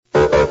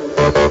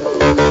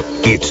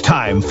It's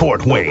time,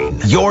 Fort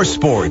Wayne. Your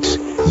sports,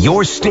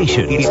 your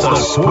station. It's the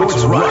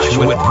Sports Rush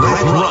with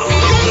Brett Rump.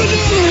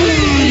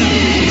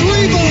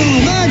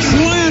 Max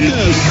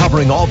Landis.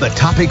 Covering all the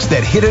topics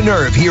that hit a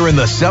nerve here in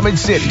the Summit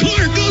City.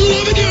 Clark,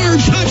 11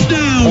 yards,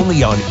 touchdown.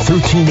 Only on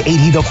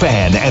 1380 The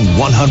Fan and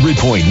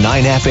 100.9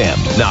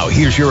 FM. Now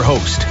here's your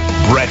host,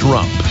 Brett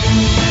Rump.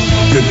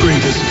 The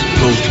greatest,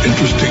 most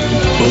interesting,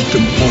 most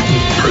important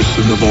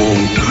person of all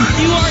time.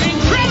 You are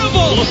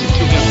incredible! Listen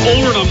to him.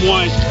 Older and I'm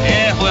wise.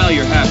 Yeah, well,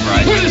 you're half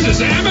right. What is this,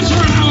 amateur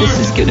hour? This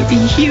is gonna be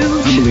huge.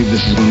 I believe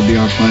this is going to be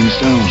our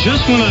finest hour.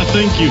 Just when I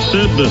think you've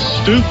said the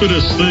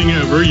stupidest thing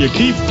ever, you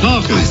keep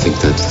talking. I think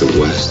that's the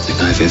worst thing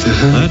I've ever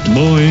heard. That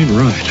boy ain't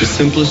right. The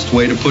simplest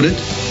way to put it,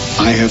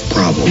 I have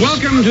problems.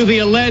 Welcome to the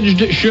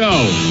alleged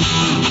show.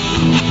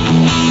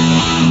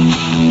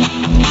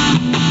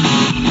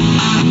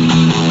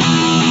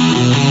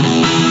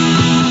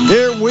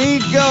 Here we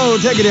go,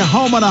 taking you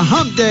home on a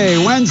hump day,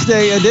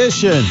 Wednesday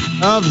edition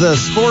of the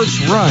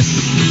Sports Rush.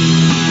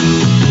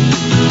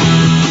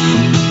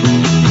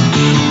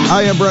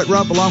 I am Brett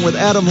Rump along with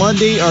Adam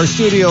Lundy, our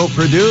studio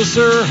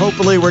producer.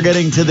 Hopefully we're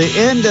getting to the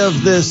end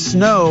of this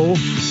snow.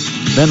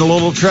 Been a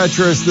little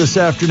treacherous this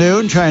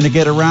afternoon trying to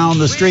get around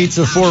the streets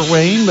of Fort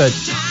Wayne, but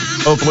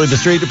hopefully the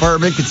street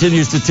department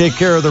continues to take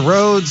care of the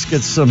roads,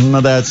 get some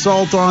of that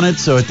salt on it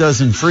so it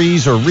doesn't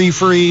freeze or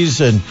refreeze,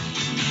 and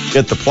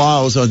get the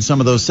plows on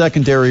some of those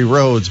secondary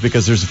roads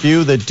because there's a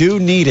few that do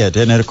need it.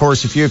 And, of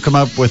course, if you come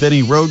up with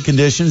any road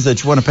conditions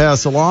that you want to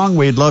pass along,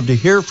 we'd love to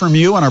hear from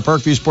you on our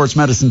Parkview Sports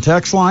Medicine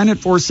text line at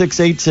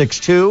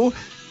 46862.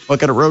 What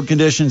kind of road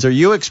conditions are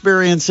you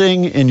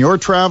experiencing in your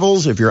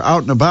travels if you're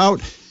out and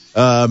about?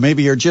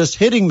 Maybe you're just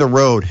hitting the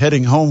road,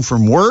 heading home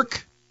from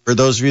work. For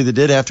those of you that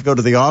did have to go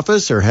to the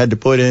office or had to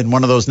put in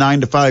one of those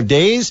 9 to 5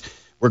 days,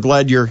 we're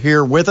glad you're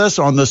here with us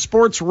on the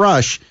Sports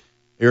Rush,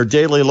 your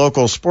daily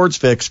local sports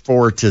fix,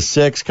 4 to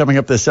 6. Coming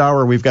up this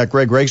hour, we've got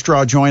Greg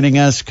Rakestraw joining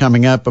us,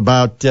 coming up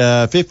about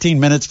 15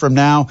 minutes from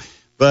now.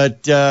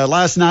 But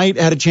last night,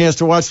 had a chance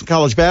to watch some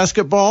college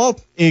basketball,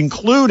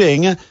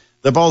 including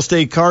the Ball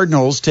State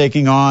Cardinals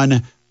taking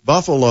on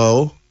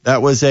Buffalo.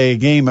 That was a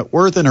game at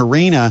Worthen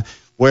Arena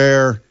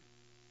where,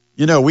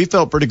 you know, we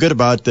felt pretty good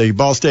about the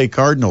Ball State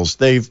Cardinals.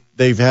 They've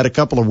had a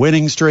couple of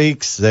winning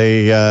streaks.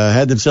 They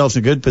had themselves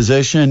in a good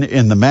position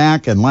in the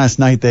MAC, and last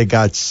night they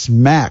got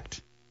smacked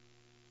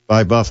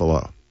by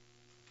Buffalo.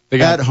 They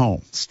got at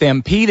home.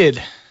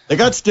 Stampeded. They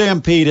got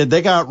stampeded.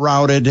 They got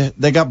routed.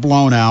 They got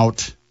blown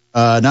out.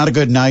 Not a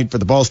good night for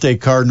the Ball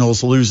State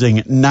Cardinals, losing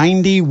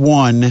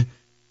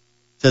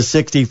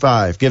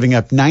 91-65, giving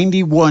up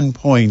 91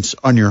 points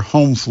on your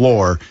home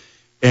floor.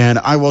 And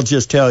I will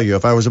just tell you,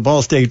 if I was a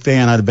Ball State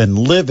fan, I'd have been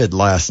livid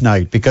last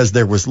night because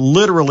there was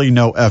literally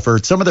no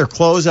effort. Some of their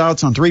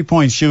closeouts on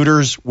three-point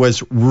shooters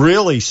was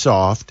really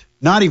soft.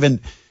 Not even...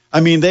 I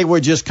mean, they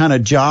would just kind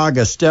of jog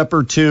a step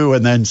or two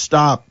and then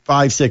stop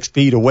 5-6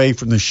 feet away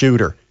from the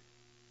shooter.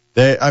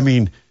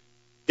 It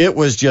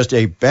was just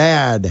a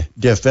bad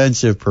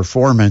defensive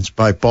performance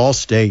by Ball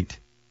State.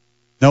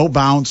 No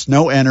bounce,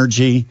 no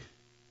energy.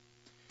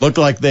 Looked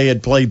like they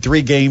had played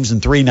 3 games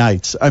in 3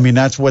 nights. I mean,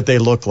 that's what they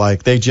looked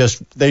like. They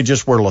just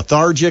were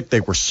lethargic.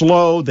 They were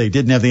slow. They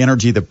didn't have the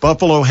energy that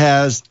Buffalo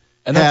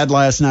had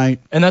last night.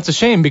 And that's a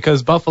shame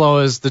because Buffalo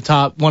is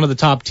one of the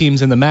top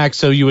teams in the MAC,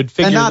 so you would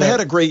figure and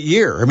had a great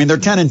year. I mean, they're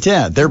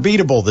 10-10. They're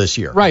beatable this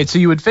year. Right, so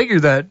you would figure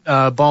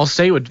that Ball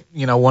State would,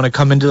 want to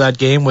come into that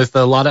game with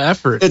a lot of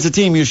effort. It's a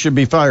team you should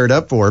be fired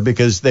up for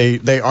because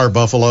they are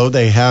Buffalo.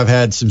 They have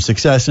had some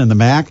success in the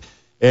MAC,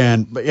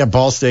 but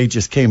Ball State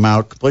just came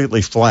out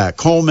completely flat.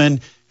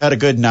 Coleman had a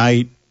good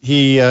night.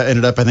 He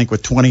ended up, I think,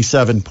 with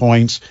 27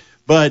 points.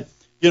 But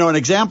an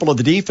example of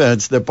the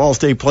defense that Ball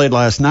State played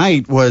last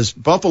night was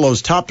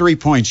Buffalo's top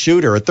three-point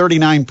shooter, a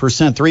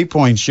 39%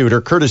 three-point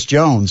shooter, Curtis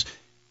Jones.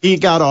 He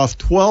got off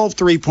 12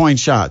 three-point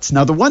shots.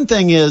 Now, the one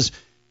thing is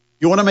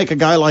you want to make a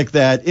guy like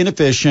that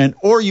inefficient,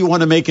 or you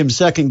want to make him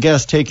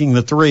second-guess taking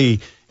the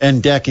three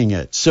and decking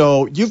it.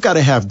 So you've got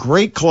to have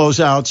great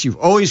closeouts. You've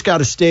always got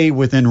to stay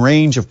within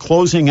range of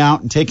closing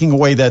out and taking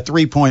away that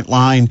three-point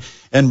line.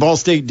 And Ball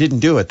State didn't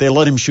do it. They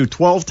let him shoot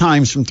 12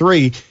 times from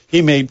 3.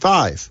 He made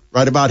 5,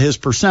 right about his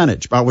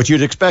percentage, about what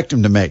you'd expect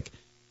him to make.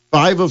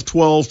 5 of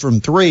 12 from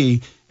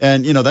 3,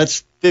 and,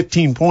 that's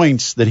 15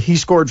 points that he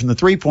scored from the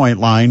three-point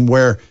line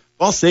where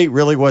Ball State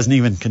really wasn't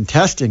even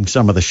contesting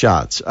some of the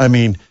shots. I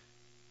mean,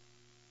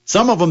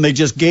 some of them they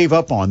just gave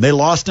up on. They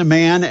lost a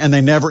man, and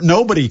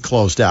nobody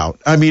closed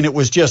out. I mean, it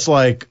was just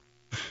like,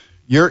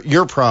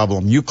 your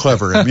problem, you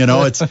clever him,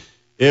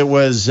 It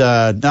was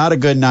not a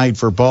good night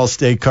for Ball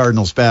State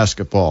Cardinals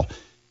basketball,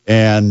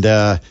 and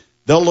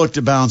they'll look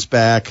to bounce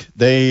back.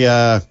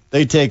 They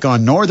take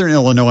on Northern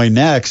Illinois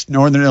next.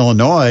 Northern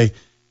Illinois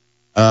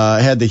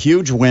had the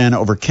huge win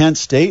over Kent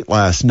State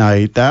last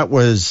night. That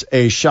was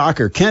a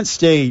shocker. Kent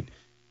State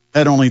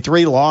had only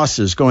 3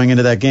 losses going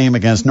into that game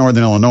against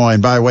Northern Illinois.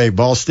 And by the way,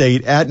 Ball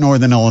State at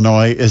Northern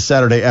Illinois is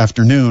Saturday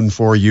afternoon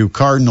for you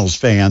Cardinals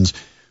fans.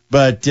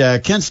 But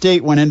Kent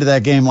State went into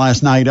that game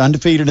last night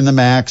undefeated in the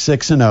MAC,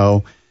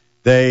 6-0.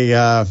 They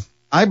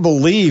I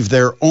believe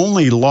their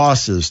only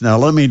losses. Now,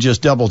 let me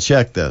just double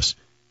check this.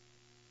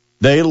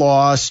 They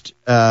lost,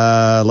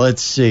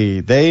 let's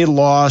see. They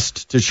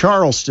lost to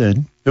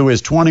Charleston, who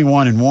is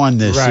 21-1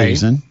 this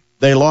season.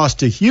 They lost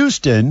to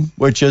Houston,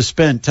 which has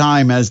spent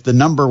time as the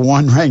number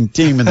 1 ranked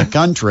team in the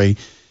country.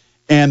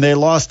 And they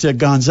lost to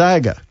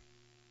Gonzaga.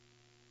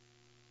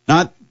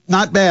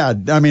 Not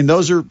bad. I mean,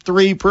 those are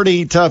 3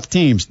 pretty tough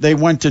teams. They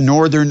went to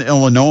Northern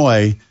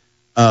Illinois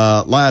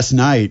last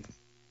night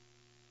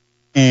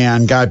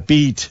and got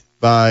beat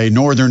by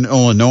Northern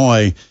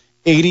Illinois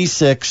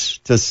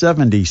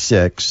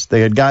 86-76.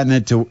 They had gotten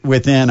it to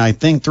within, I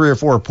think, 3 or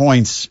 4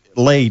 points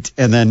late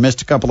and then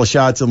missed a couple of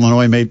shots.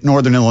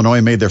 Northern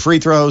Illinois made their free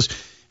throws.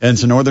 And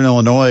so Northern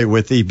Illinois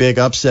with the big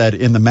upset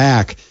in the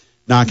MAC,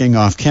 knocking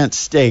off Kent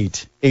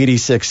State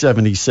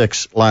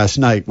 86-76 last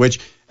night, which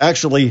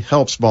actually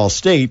helps Ball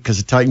State because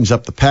it tightens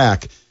up the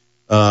pack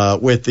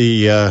with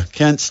the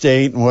Kent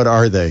State. And what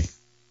are they?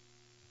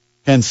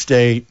 Kent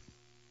State.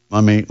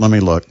 Let me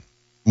look.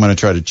 I'm going to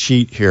try to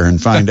cheat here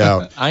and find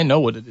out. I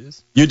know what it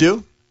is. You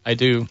do? I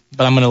do,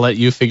 but I'm going to let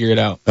you figure it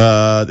out.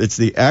 It's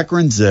the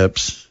Akron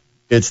Zips.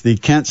 It's the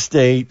Kent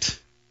State.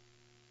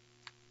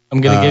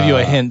 I'm going to give you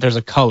a hint. There's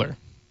a color.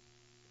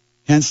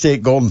 Kent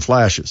State Golden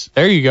Flashes.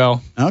 There you go.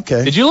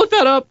 Okay. Did you look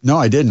that up? No,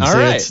 I didn't. All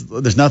right.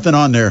 There's nothing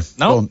on there.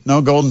 No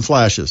Golden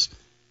Flashes.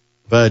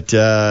 But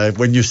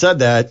when you said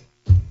that,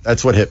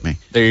 that's what hit me.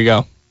 There you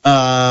go.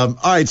 All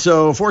right,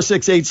 so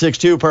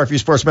 46862 Parkview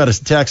Sports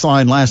Medicine text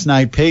line. Last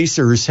night,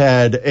 Pacers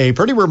had a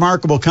pretty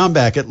remarkable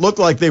comeback. It looked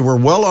like they were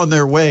well on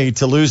their way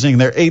to losing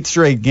their 8th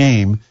straight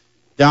game,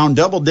 down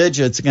double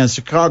digits against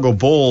Chicago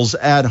Bulls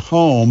at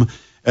home.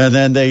 And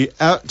then they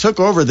took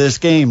over this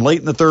game late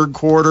in the third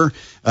quarter,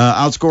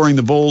 outscoring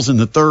the Bulls in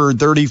the third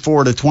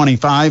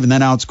 34-25, and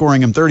then outscoring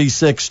them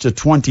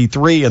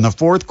 36-23 in the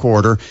fourth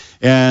quarter.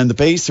 And the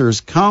Pacers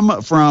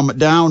come from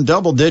down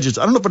double digits.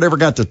 I don't know if it ever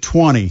got to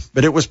 20,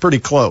 but it was pretty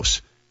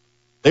close.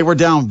 They were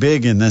down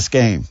big in this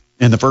game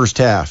in the first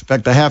half. In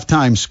fact, the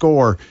halftime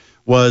score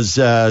was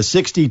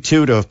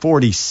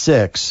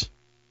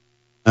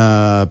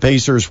 62-46.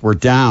 Pacers were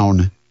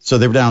down, so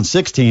they were down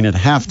 16 at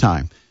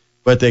halftime.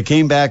 But they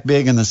came back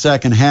big in the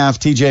second half.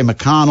 T.J.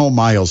 McConnell,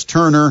 Miles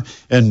Turner,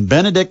 and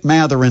Benedict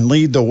Mathurin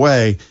lead the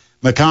way.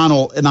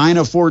 McConnell, 9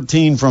 of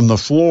 14 from the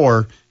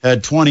floor,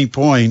 had 20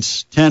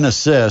 points, 10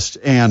 assists.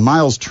 And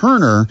Miles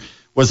Turner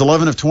was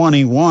 11 of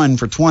 21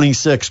 for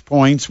 26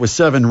 points with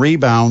 7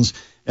 rebounds.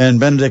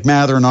 And Benedict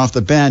Mathurin off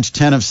the bench,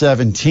 10 of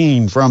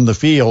 17 from the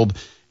field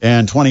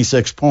and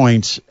 26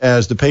 points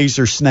as the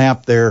Pacers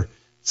snapped their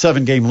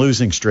 7-game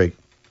losing streak.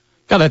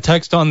 Got a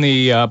text on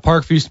the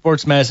Parkview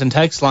Sports Medicine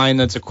text line.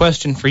 That's a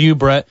question for you,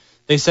 Brett.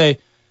 They say,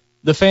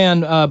 the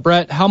fan,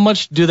 Brett, how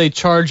much do they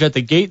charge at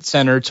the Gate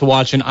Center to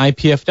watch an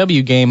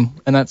IPFW game?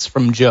 And that's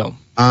from Joe.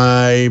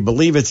 I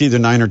believe it's either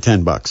 $9 or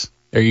 $10.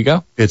 There you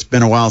go. It's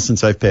been a while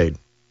since I've paid.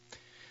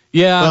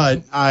 Yeah.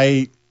 But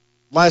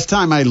last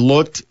time I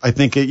looked, I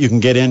think you can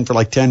get in for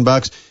like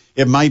 $10.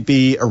 It might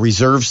be a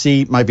reserve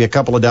seat, might be a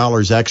couple of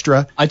dollars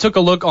extra. I took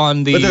a look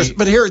on the...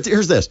 But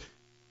here's this.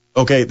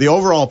 Okay, the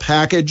overall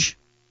package...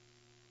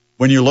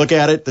 When you look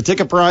at it, the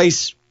ticket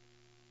price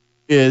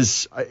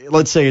is,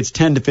 let's say it's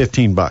 $10 to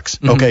 $15.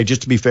 Mm-hmm. Okay,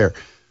 just to be fair.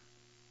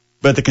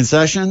 But the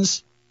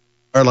concessions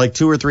are like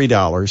 $2 or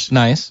 $3.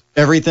 Nice.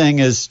 Everything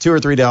is $2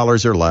 or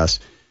 $3 or less.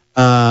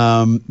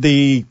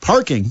 The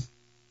parking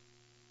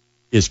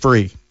is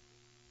free.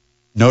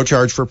 No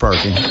charge for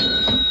parking.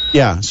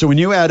 Yeah, so when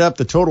you add up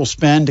the total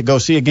spend to go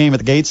see a game at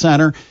the Gate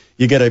Center,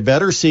 you get a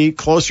better seat,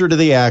 closer to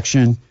the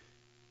action.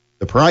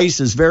 The price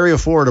is very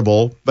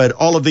affordable, but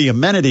all of the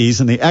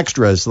amenities and the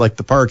extras, like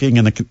the parking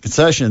and the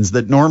concessions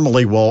that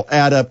normally will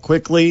add up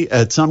quickly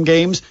at some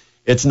games,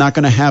 it's not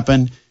going to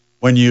happen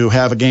when you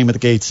have a game at the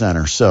Gate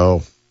Center.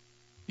 So,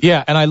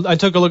 yeah, and I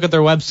took a look at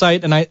their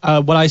website, and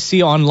what I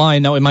see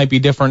online, now it might be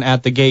different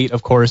at the gate,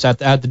 of course, at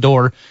the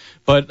door,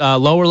 but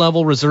lower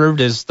level reserved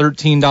is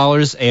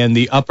 $13, and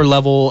the upper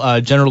level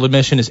general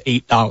admission is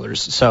 $8.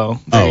 So,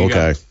 there you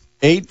go.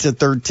 8 to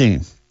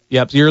 13.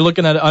 Yep, so you're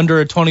looking at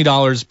under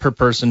 $20 per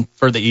person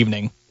for the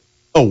evening.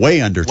 Oh, way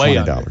under $20. Way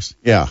under.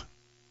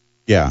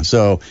 Yeah.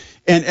 So,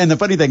 and the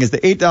funny thing is the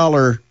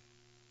 $8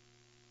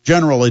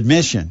 general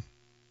admission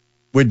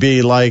would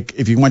be like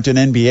if you went to an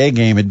NBA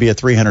game, it'd be a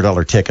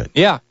 $300 ticket.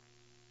 Yeah.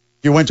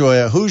 If you went to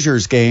a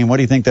Hoosiers game, what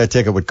do you think that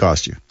ticket would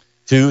cost you?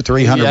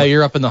 $200-$300? Yeah,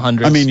 you're up in the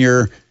hundreds. I mean,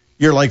 you're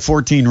like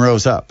 14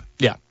 rows up.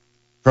 Yeah.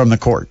 From the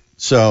court.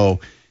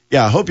 So,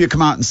 yeah, I hope you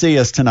come out and see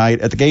us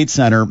tonight at the Gate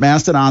Center,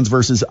 Mastodons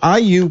versus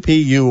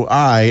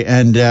IUPUI.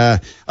 And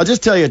I'll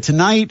just tell you,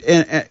 tonight,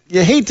 and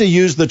you hate to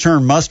use the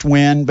term must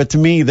win, but to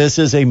me, this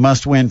is a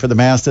must win for the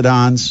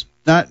Mastodons.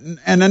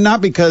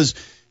 Not because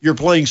you're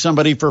playing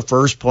somebody for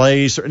first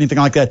place or anything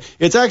like that.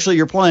 It's actually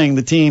you're playing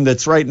the team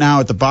that's right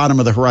now at the bottom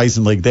of the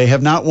Horizon League. They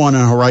have not won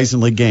a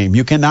Horizon League game.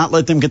 You cannot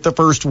let them get the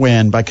first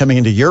win by coming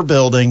into your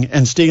building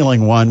and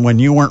stealing one when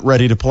you weren't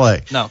ready to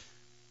play. No.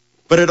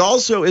 But it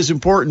also is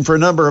important for a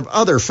number of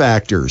other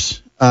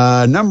factors.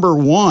 Number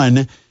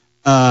one,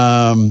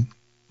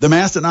 the the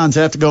Mastodons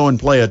have to go and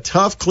play a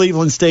tough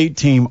Cleveland State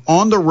team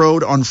on the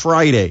road on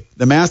Friday.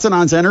 The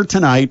Mastodons enter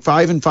tonight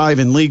 5-5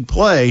 in league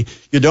play.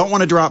 You don't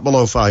want to drop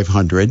below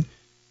 500.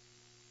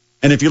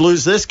 And if you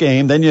lose this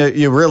game, then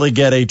you really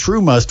get a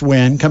true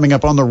must-win coming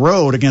up on the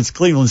road against a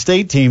Cleveland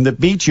State team that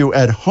beat you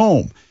at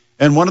home.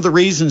 And one of the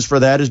reasons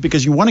for that is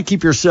because you want to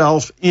keep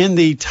yourself in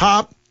the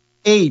top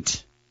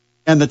 8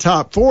 and the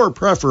top 4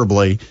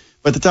 preferably,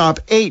 but the top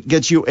 8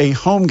 gets you a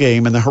home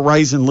game in the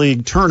Horizon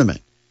League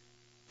tournament.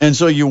 And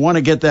so you want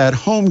to get that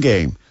home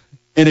game.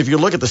 And if you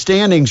look at the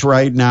standings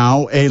right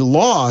now, a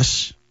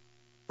loss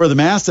for the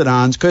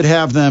Mastodons could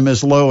have them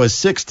as low as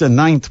 6th to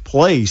 9th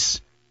place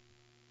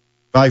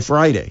by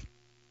Friday.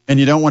 And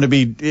you don't want to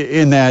be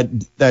in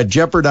that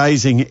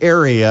jeopardizing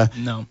area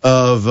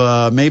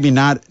of maybe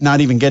not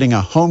even getting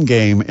a home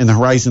game in the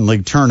Horizon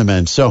League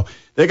tournament. So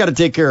they got to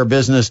take care of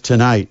business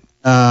tonight.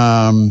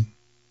 The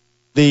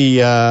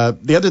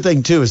other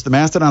thing, too, is the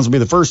Mastodons will be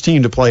the first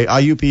team to play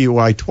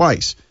IUPUI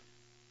twice.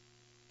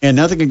 And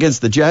nothing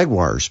against the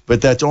Jaguars,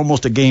 but that's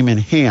almost a game in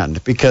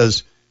hand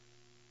because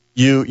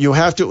you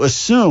have to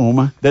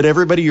assume that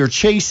everybody you're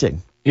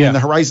chasing in the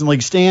Horizon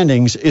League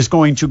standings is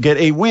going to get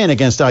a win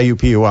against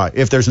IUPUI.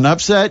 If there's an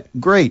upset,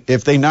 great.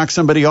 If they knock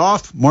somebody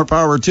off, more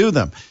power to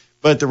them.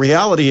 But the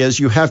reality is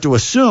you have to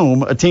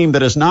assume a team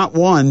that has not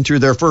won through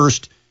their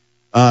first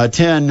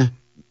 10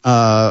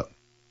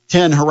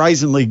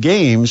 Horizon League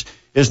games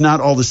is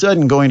not all of a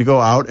sudden going to go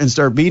out and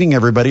start beating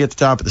everybody at the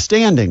top of the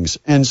standings.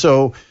 And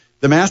so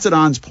the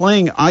Mastodons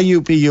playing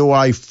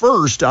IUPUI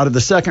first out of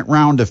the second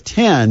round of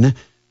 10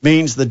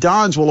 means the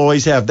Dons will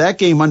always have that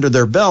game under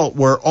their belt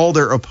where all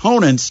their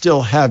opponents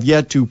still have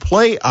yet to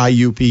play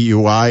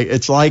IUPUI.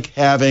 It's like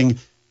having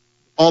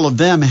all of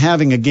them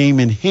having a game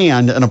in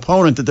hand, an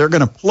opponent that they're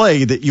going to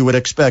play that you would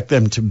expect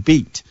them to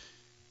beat.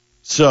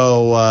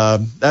 So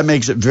that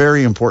makes it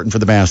very important for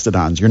the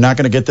Mastodons. You're not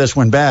going to get this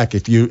one back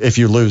if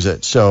you lose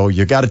it. So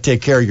you got to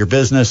take care of your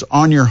business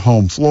on your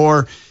home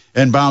floor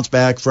and bounce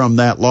back from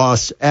that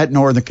loss at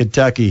Northern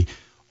Kentucky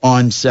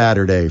on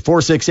Saturday.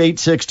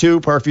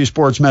 46862, Parkview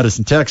Sports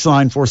Medicine text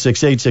line,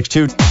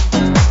 46862.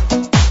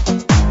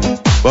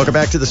 Welcome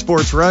back to the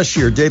Sports Rush,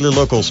 your daily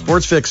local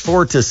sports fix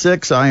 4 to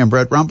 6. I am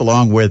Brett Rump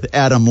along with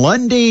Adam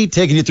Lundy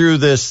taking you through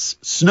this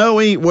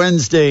snowy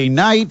Wednesday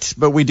night,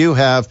 but we do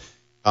have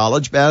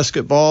college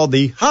basketball.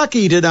 The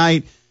hockey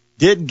tonight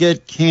did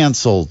get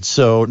canceled,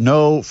 so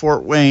no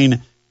Fort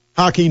Wayne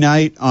hockey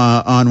night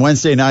on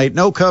Wednesday night.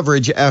 No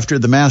coverage after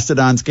the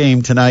Mastodons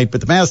game tonight, but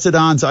the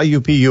Mastodons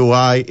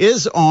IUPUI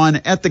is on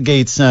at the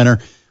Gates Center.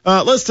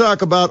 Let's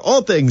talk about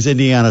all things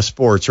Indiana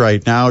sports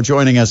right now.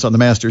 Joining us on the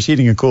Masters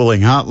Heating and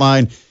Cooling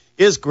Hotline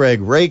is Greg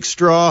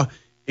Rakestraw.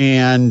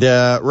 And,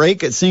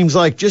 Rake, it seems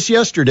like just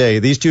yesterday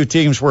these two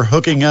teams were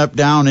hooking up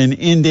down in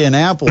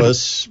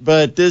Indianapolis,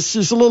 but this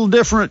is a little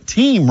different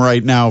team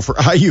right now for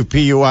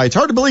IUPUI. It's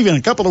hard to believe in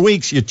a couple of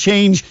weeks you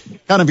change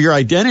kind of your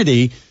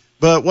identity.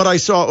 But what I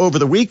saw over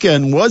the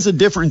weekend was a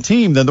different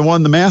team than the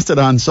one the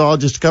Mastodons saw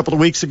just a couple of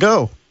weeks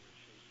ago.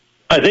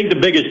 I think the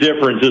biggest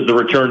difference is the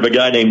return of a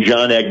guy named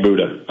John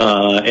Egbuda.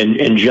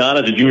 And John,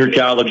 as a junior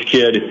college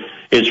kid,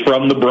 is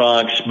from the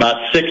Bronx,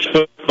 about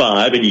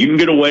 6'5", and you can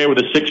get away with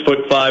a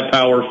 6'5"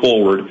 power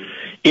forward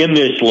in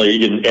this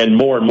league, and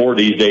more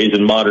these days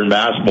in modern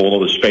basketball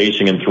with the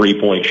spacing and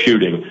three-point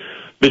shooting.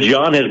 But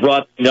John has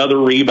brought another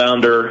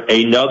rebounder,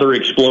 another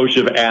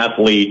explosive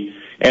athlete,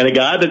 and a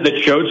guy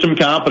that showed some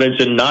confidence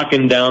in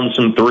knocking down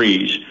some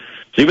threes.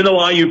 So even though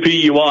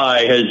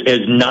IUPUI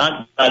has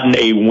not gotten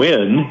a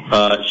win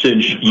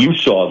since you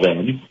saw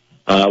them,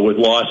 with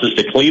losses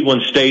to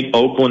Cleveland State,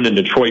 Oakland, and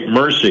Detroit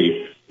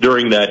Mercy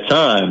during that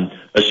time,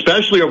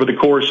 especially over the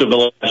course of the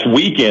last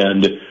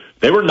weekend,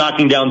 they were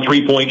knocking down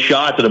three-point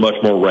shots at a much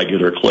more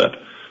regular clip,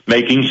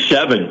 making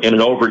 7 in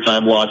an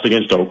overtime loss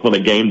against Oakland,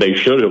 a game they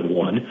should have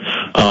won,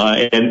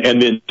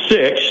 and then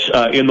 6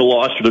 in the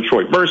loss to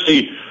Detroit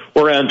Mercy,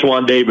 where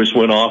Antoine Davis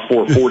went off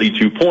for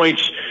 42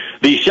 points.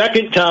 The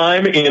second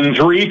time in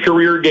 3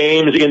 career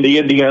games in the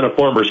Indiana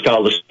Farmers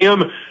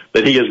Coliseum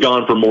that he has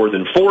gone for more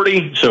than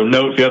 40. So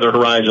note the other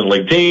Horizon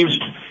League teams.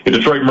 If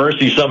Detroit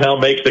Mercy somehow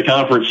makes the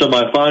conference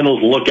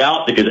semifinals, look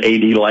out because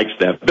AD likes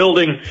that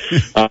building.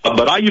 But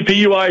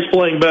IUPUI is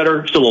playing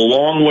better. Still a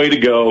long way to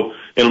go.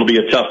 It'll be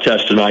a tough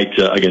test tonight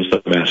against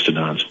the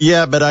Mastodons.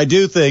 Yeah, but I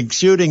do think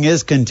shooting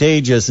is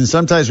contagious, and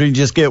sometimes when you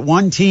just get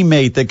one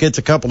teammate that gets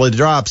a couple of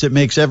drops, it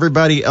makes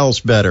everybody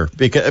else better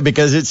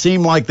because it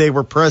seemed like they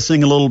were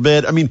pressing a little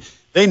bit. I mean,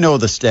 they know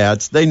the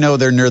stats. They know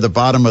they're near the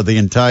bottom of the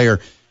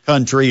entire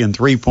country in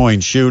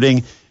three-point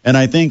shooting, and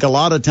I think a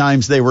lot of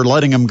times they were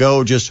letting them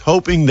go just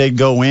hoping they'd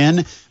go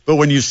in. But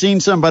when you've seen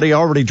somebody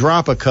already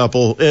drop a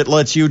couple, it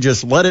lets you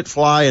just let it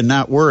fly and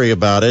not worry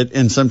about it,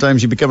 and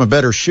sometimes you become a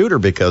better shooter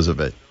because of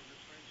it.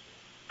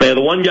 Yeah,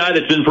 the one guy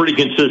that's been pretty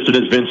consistent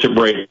is Vincent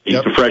Brady,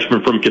 the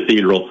freshman from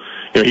Cathedral.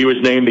 You know, he was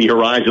named the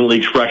Horizon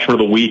League Freshman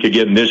of the Week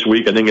again this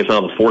week. I think it's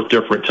on the 4th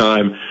different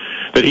time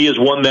that he has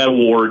won that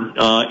award.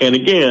 And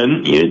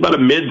again, he's about a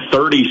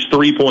mid-30s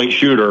three-point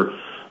shooter.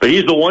 But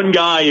he's the one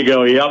guy you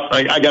go, yep,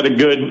 I got a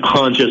good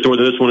hunch as to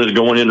whether this one is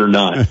going in or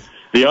not.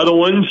 The other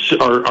ones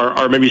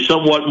are maybe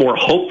somewhat more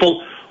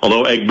hopeful,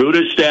 although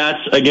Egbuda's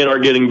stats, again, are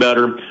getting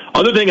better.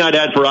 Other thing I'd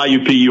add for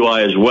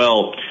IUPUI as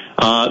well,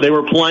 they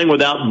were playing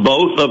without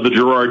both of the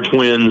Girard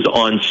twins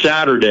on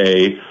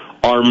Saturday.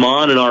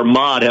 Armand and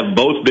Ahmad have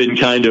both been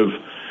kind of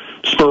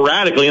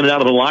sporadically in and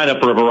out of the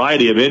lineup for a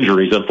variety of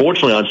injuries.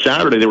 Unfortunately, on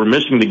Saturday, they were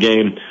missing the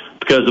game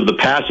because of the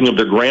passing of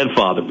their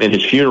grandfather, and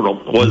his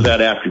funeral was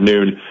that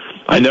afternoon.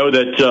 I know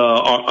that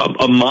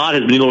Ahmad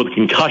has been dealing with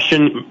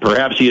concussion.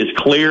 Perhaps he is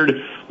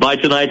cleared by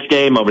tonight's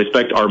game. I would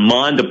expect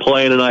Armand to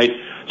play tonight.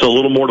 So a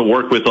little more to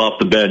work with off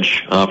the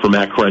bench for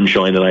Matt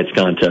Crenshaw in tonight's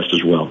contest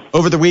as well.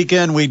 Over the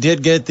weekend, we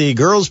did get the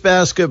girls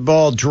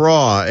basketball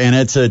draw, and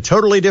it's a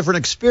totally different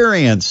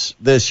experience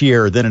this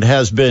year than it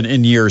has been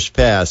in years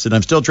past. And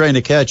I'm still trying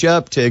to catch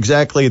up to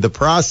exactly the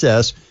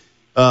process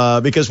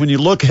because when you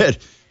look at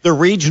the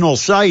regional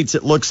sites,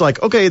 it looks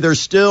like, okay, there's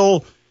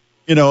still,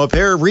 a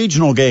pair of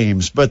regional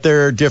games, but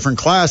they're different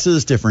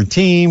classes, different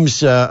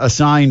teams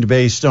assigned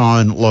based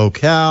on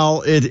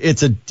locale.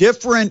 It's a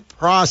different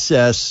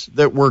process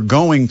that we're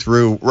going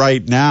through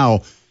right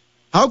now.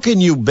 How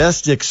can you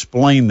best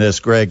explain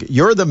this, Greg?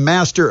 You're the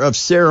master of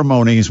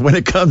ceremonies when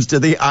it comes to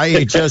the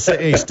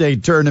IHSA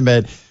State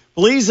Tournament.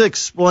 Please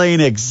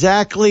explain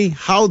exactly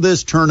how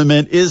this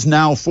tournament is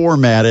now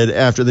formatted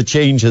after the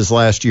changes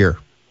last year.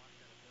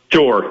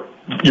 Sure.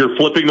 You're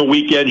flipping the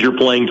weekends. You're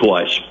playing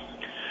twice.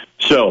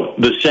 So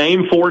the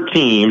same 4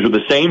 teams with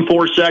the same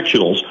 4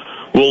 sectionals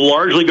will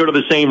largely go to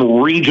the same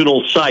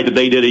regional site that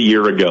they did a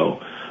year ago.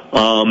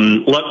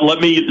 Let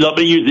me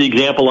use the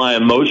example I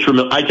am most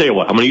familiar. I tell you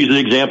what, I'm going to use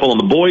an example on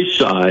the boys'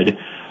 side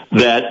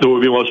that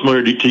would be most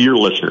familiar to your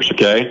listeners.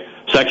 Okay,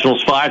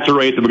 sectionals 5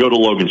 through 8 that would go to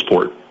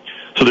Logansport.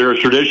 So there has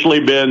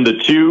traditionally been the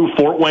 2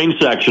 Fort Wayne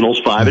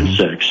sectionals, 5 and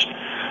 6,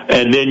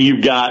 and then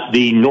you've got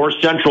the North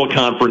Central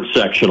Conference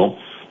sectional,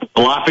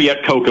 the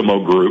Lafayette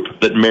Kokomo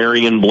group that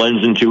Marion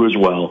blends into as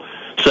well,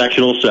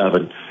 sectional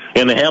 7,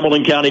 and the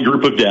Hamilton County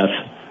group of death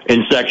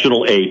in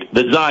sectional 8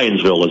 that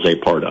Zionsville is a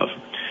part of.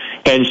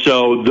 And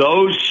so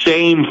those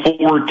same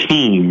 4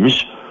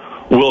 teams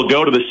will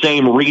go to the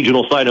same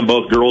regional site in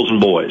both girls and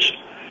boys,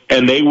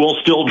 and they will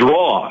still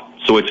draw.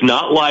 So it's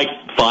not like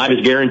 5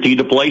 is guaranteed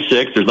to play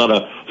 6. There's not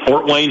a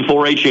Fort Wayne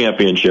 4A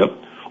championship,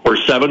 or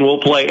 7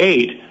 will play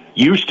 8.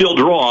 You still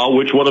draw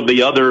which one of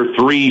the other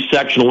 3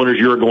 sectional winners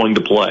you're going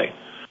to play.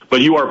 But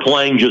you are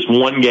playing just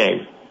one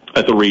game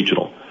at the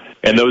regional.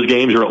 And those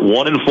games are at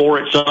 1 and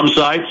 4 at some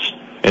sites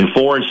and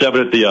 4 and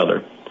 7 at the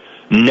other.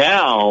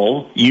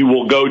 Now you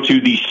will go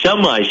to the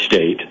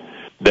semi-state.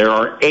 There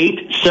are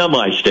 8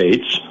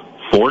 semi-states,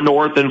 4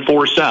 north and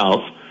 4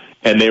 south,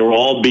 and they will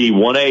all be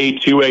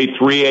 1A, 2A,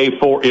 3A,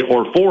 4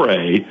 or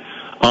 4A.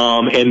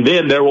 And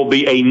then there will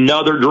be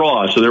another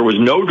draw. So there was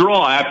no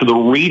draw after the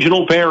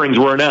regional pairings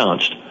were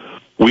announced.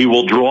 We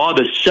will draw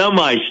the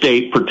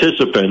semi-state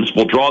participants.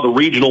 We'll draw the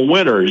regional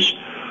winners,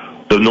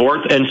 the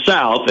north and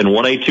south, and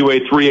 1A,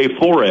 2A, 3A,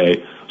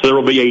 4A. So there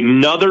will be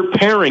another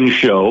pairing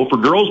show for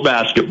girls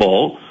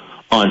basketball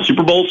on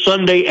Super Bowl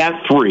Sunday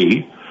at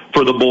 3,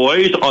 for the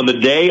boys on the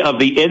day of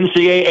the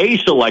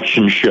NCAA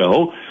selection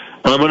show.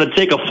 And I'm going to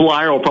take a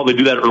flyer. I'll probably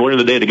do that earlier in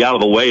the day to get out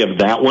of the way of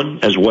that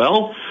one as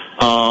well.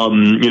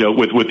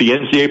 With the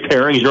NCAA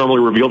pairings normally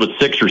revealed at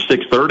 6 or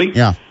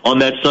 6:30 on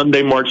that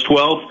Sunday, March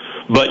 12th.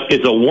 But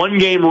it's a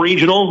 1-game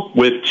regional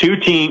with 2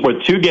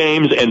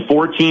 games and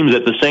 4 teams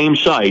at the same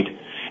site,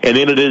 and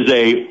then it is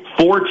a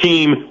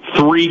 4-team,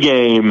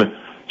 3-game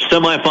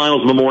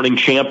semifinals in the morning,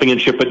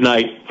 championship at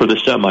night for the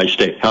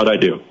semi-state. How'd I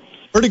do?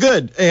 Pretty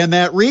good. And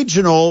that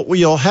regional,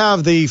 you'll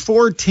have the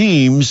 4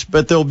 teams,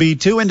 but there'll be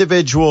 2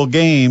 individual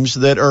games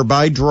that are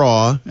by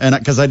draw. And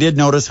because I did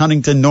notice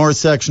Huntington North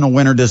sectional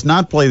winner does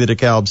not play the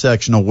DeKalb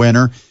sectional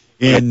winner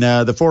in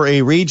the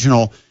 4A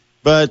regional,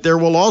 but there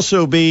will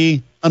also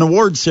be an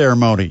award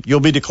ceremony. You'll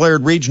be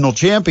declared regional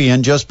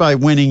champion just by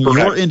winning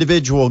your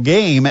individual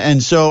game.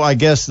 And so I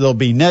guess there'll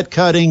be net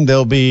cutting,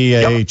 there'll be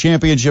a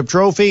championship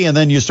trophy, and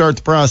then you start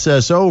the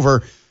process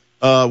over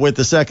with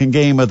the second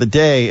game of the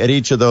day at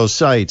each of those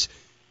sites.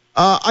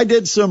 I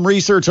did some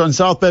research on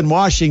South Bend,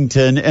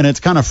 Washington, and it's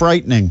kind of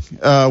frightening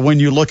when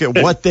you look at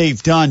what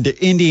they've done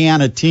to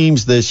Indiana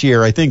teams this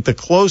year. I think the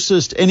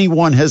closest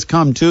anyone has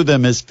come to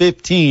them is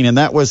 15, and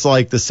that was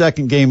like the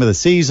second game of the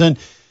season.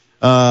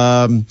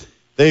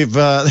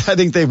 I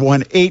think they've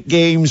won 8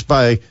 games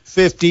by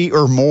 50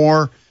 or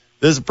more.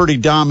 This is a pretty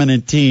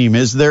dominant team.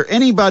 Is there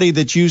anybody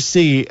that you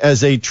see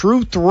as a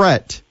true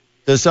threat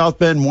to South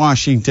Bend,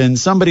 Washington,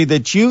 somebody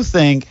that you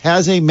think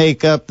has a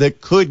makeup that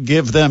could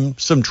give them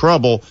some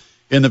trouble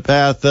in the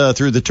path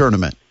through the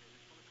tournament?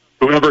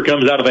 Whoever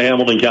comes out of the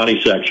Hamilton County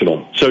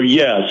sectional. So,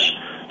 yes,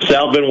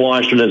 South Bend,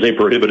 Washington is a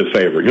prohibitive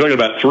favorite. You're talking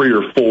about 3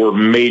 or 4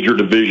 major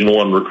Division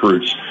I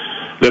recruits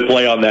that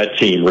play on that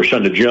team.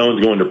 Rashunda Jones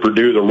going to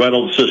Purdue, the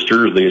Reynolds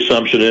sisters. The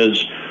assumption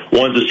is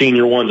one's a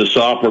senior, one's a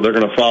sophomore. They're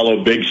going to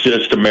follow Big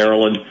Sis to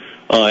Maryland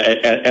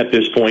at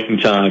this point in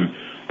time.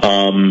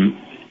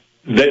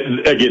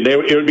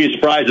 It would be a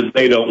surprise if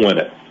they don't win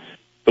it.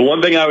 The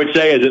one thing I would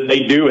say is that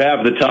they do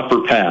have the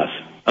tougher path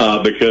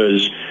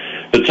because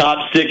The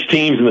top 6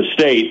 teams in the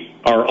state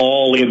are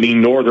all in the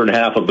northern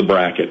half of the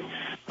bracket.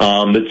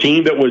 The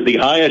team that was the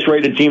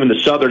highest-rated team in the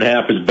southern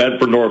half is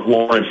Bedford North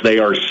Lawrence. They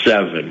are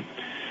 7.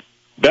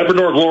 Bedford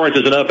North Lawrence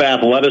has enough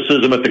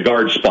athleticism at the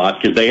guard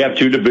spot because they have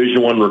 2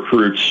 Division I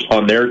recruits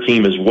on their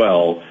team as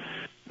well,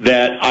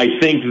 that I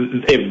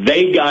think if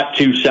they got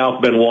to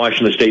South Bend Wash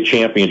in the state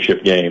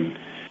championship game,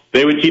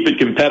 they would keep it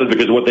competitive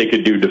because of what they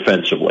could do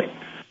defensively.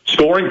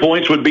 Scoring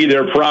points would be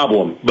their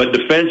problem, but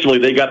defensively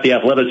they got the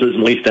athleticism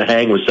at least to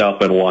hang with South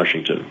Bend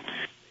Washington.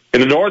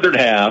 In the northern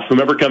half,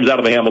 whomever comes out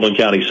of the Hamilton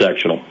County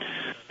sectional,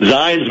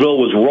 Zionsville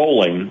was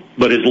rolling,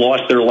 but has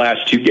lost their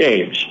last 2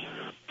 games.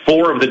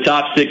 4 of the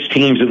top 6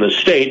 teams in the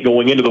state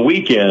going into the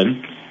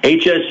weekend,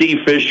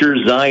 HSE, Fisher,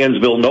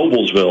 Zionsville,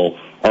 Noblesville,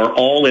 are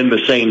all in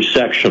the same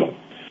sectional.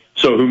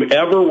 So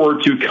whomever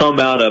were to come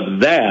out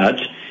of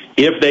that,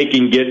 if they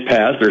can get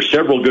past, there's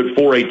several good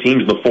 4A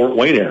teams in the Fort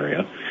Wayne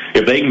area.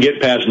 If they can get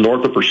past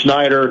Northrop or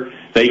Snyder,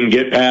 they can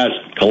get past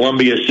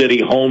Columbia City,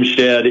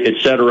 Homestead,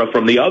 etc.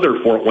 from the other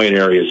Fort Wayne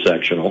area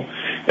sectional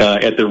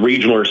at the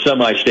regional or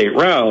semi-state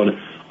round.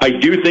 I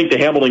do think the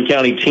Hamilton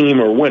County team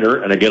are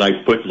winner, and again,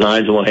 I put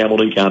Zionsville and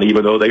Hamilton County,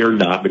 even though they are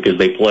not, because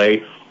they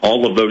play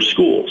all of those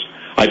schools.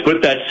 I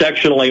put that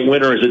Sectional 8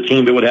 winner as a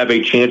team that would have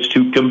a chance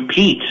to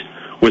compete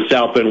with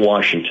South Bend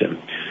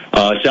Washington.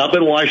 South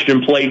Bend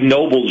Washington played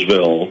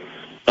Noblesville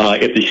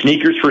at the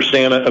Sneakers for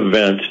Santa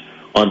event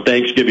on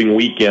Thanksgiving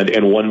weekend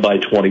and won by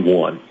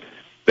 21.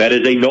 That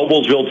is a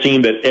Noblesville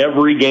team that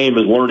every game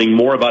is learning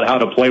more about how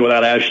to play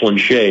without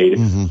Ashland Shade.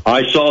 Mm-hmm.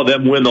 I saw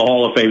them win the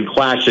Hall of Fame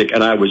Classic,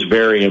 and I was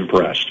very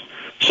impressed.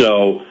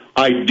 So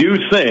I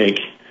do think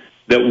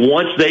that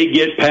once they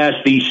get past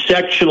the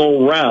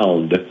sectional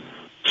round,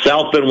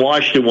 South Bend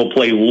Washington will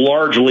play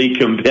largely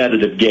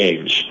competitive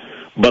games.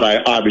 But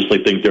I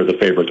obviously think they're the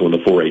favorite to win the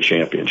 4A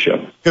championship.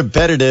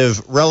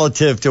 Competitive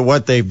relative to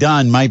what they've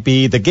done might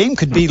be, the game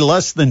could be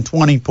less than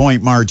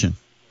 20-point margin.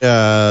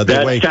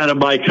 That's kind of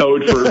my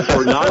code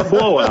for not a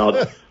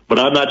blowout, but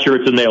I'm not sure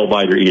it's a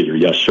nail-biter either.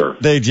 Yes, sir.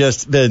 They've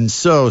just been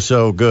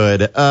so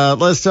good.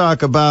 Let's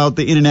talk about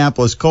the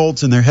Indianapolis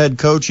Colts and their head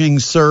coaching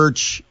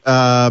search.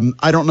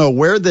 I don't know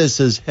where this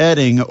is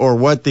heading or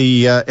what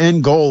the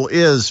end goal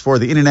is for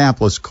the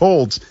Indianapolis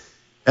Colts,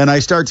 and I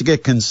start to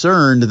get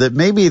concerned that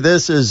maybe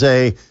this is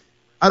I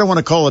don't want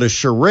to call it a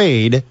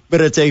charade, but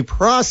it's a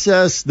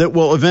process that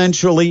will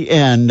eventually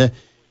end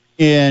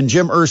in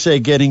Jim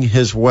Irsay getting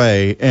his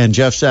way and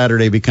Jeff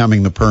Saturday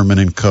becoming the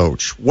permanent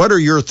coach. What are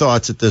your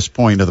thoughts at this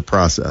point of the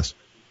process?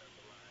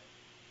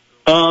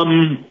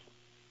 We've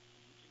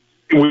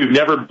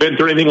never been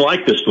through anything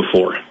like this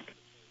before.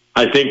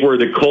 I think where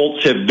the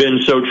Colts have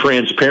been so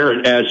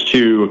transparent as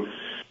to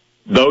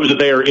those that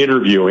they are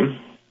interviewing,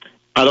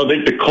 I don't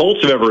think the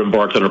Colts have ever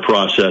embarked on a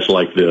process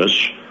like this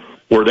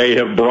where they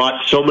have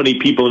brought so many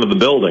people into the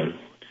building.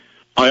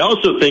 I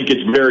also think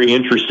it's very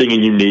interesting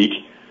and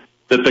unique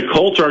that the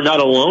Colts are not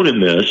alone in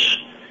this,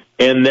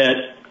 and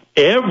that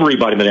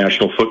everybody in the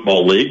National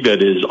Football League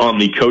that is on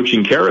the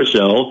coaching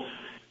carousel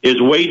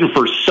is waiting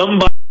for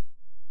somebody.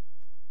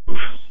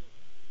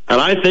 And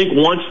I think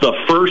once the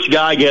first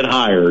guy gets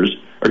hired,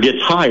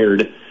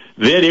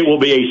 then it will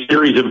be a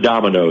series of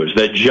dominoes,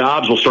 that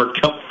jobs will start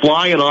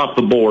flying off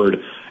the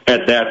board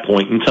at that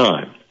point in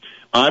time.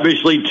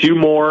 Obviously, 2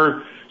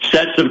 more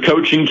sets of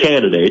coaching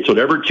candidates,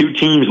 whatever 2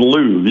 teams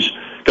lose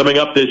coming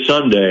up this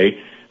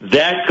Sunday,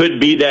 that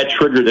could be that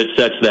trigger that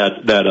sets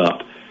that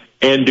up.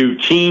 And do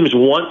teams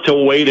want to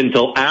wait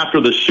until after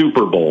the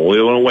Super Bowl?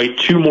 They want to wait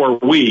 2 more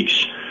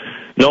weeks,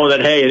 knowing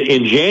that, hey,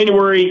 in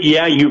January,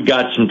 yeah, you've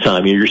got some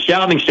time. Your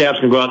scouting staff's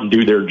going to go out and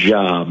do their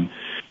job. You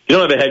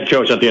don't have a head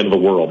coach at the end of the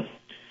world.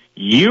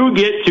 You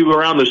get to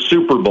around the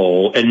Super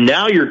Bowl, and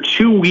now you're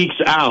 2 weeks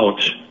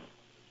out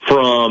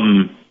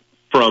from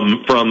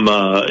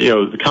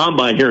the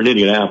combine here in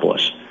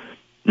Indianapolis.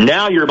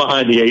 Now you're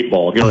behind the 8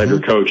 ball if you don't have your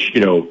coach,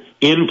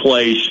 in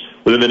place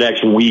within the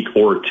next week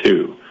or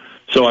 2.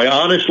 So I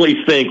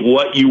honestly think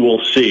what you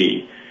will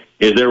see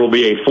is there will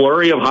be a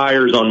flurry of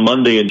hires on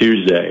Monday and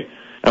Tuesday.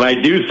 And I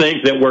do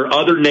think that where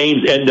other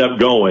names end up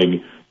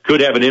going could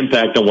have an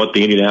impact on what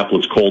the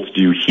Indianapolis Colts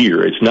do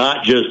here. It's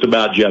not just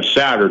about Jeff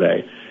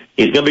Saturday.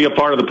 He's going to be a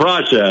part of the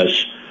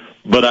process,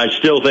 but I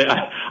still think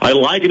I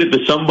liken it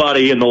to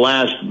somebody in the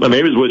last,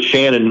 maybe it was with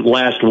Shannon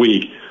last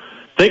week.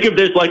 Think of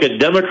this like a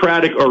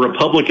Democratic or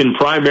Republican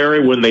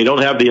primary when they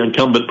don't have the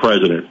incumbent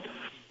president.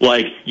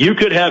 Like, you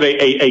could have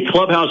a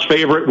clubhouse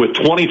favorite with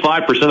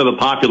 25% of the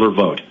popular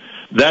vote.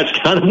 That's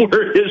kind of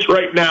where it is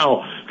right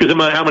now because of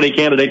how many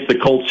candidates the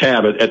Colts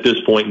have at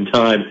this point in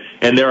time.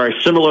 And there are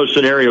similar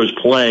scenarios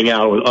playing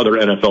out with other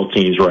NFL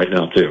teams right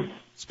now, too.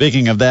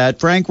 Speaking of that,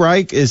 Frank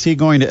Reich, is he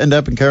going to end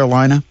up in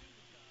Carolina?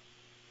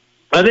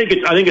 I think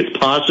it's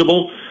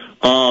possible.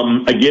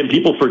 Again,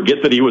 people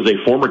forget that he was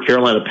a former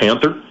Carolina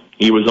Panther.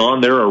 He was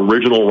on their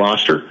original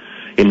roster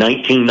in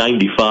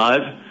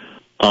 1995.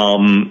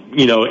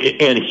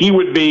 And he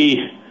would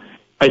be,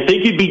 I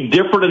think he'd be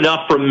different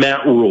enough from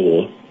Matt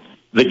Rule,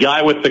 the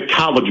guy with the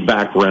college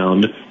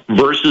background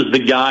versus the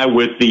guy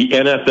with the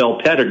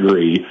NFL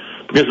pedigree.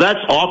 because that's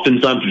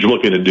oftentimes what you're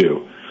looking to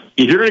do.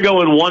 If you're going to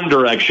go in one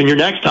direction, your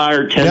next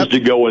hire tends to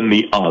go in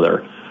the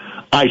other.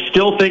 I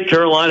still think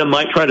Carolina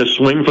might try to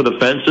swing for the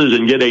fences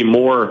and get a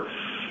more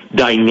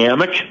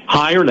dynamic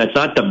hire, and that's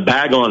not to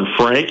bag on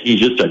Frank. He's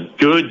just a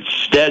good,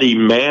 steady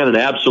man, an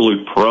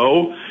absolute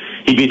pro.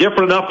 He'd be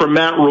different enough from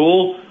Matt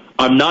Rule.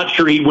 I'm not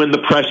sure he'd win the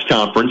press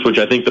conference, which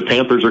I think the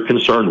Panthers are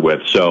concerned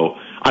with. So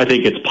I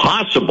think it's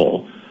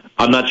possible.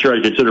 I'm not sure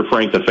I'd consider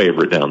Frank the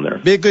favorite down there.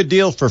 Be a good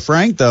deal for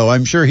Frank, though.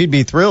 I'm sure he'd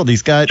be thrilled.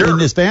 He's got and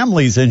his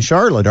family's in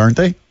Charlotte, aren't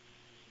they?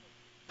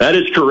 That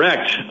is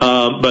correct.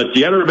 But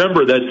you got to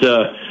remember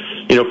that,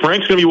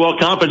 Frank's going to be well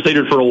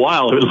compensated for a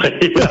while. He would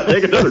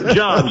take another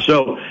job,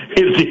 so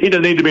he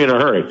doesn't need to be in a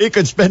hurry. He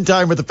could spend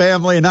time with the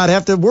family and not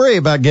have to worry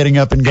about getting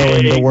up and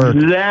going to work.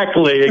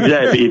 Exactly.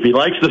 If he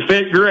likes the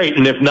fit, great.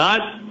 And if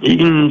not, he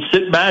can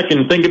sit back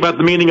and think about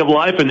the meaning of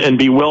life and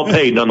be well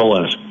paid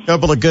nonetheless. A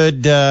couple of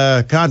good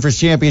conference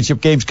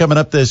championship games coming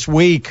up this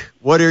week.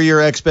 What are your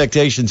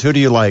expectations? Who do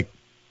you like?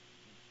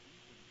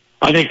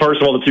 I think,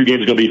 first of all, the two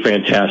games are going to be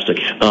fantastic.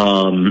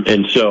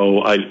 And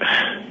so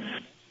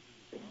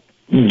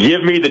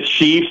give me the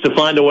Chiefs to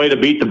find a way to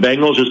beat the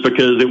Bengals just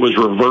because it was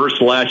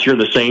reversed last year in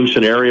the same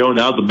scenario.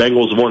 Now the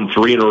Bengals won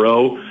 3 in a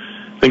row.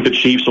 I think the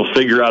Chiefs will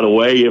figure out a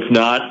way. If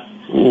not,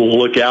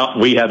 look out.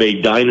 We have a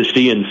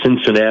dynasty in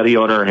Cincinnati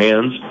on our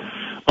hands.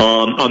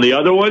 On the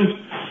other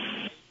one,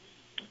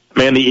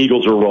 man, the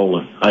Eagles are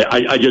rolling.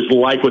 I just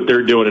like what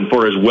they're doing. And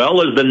for as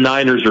well as the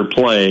Niners are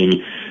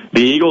playing,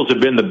 the Eagles have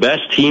been the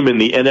best team in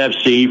the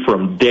NFC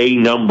from day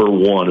number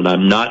one, and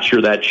I'm not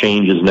sure that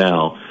changes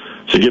now.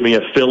 So give me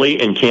a Philly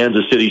and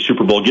Kansas City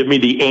Super Bowl. Give me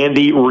the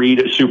Andy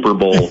Reid Super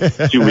Bowl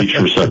 2 weeks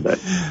from Sunday.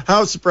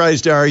 How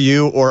surprised are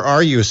you, or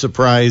are you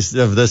surprised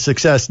of the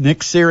success Nick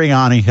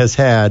Sirianni has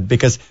had?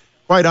 Because,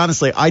 quite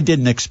honestly, I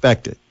didn't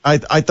expect it. I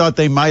thought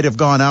they might have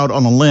gone out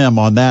on a limb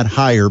on that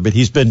hire, but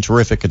he's been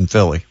terrific in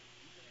Philly.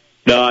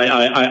 No,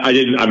 I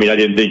didn't. I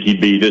didn't think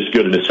he'd be this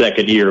good in the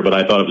second year, but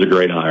I thought it was a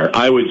great hire.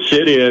 I would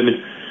sit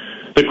in.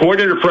 The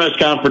coordinator press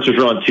conferences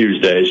are on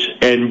Tuesdays,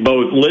 and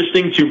both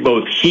listening to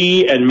both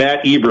he and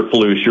Matt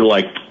Eberflus, you're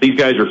like, these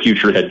guys are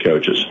future head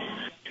coaches.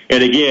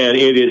 And again,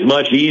 it is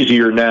much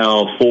easier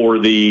now for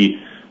the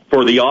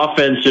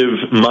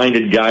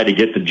offensive-minded guy to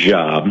get the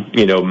job.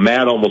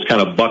 Matt almost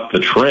kind of bucked the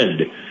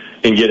trend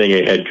in getting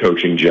a head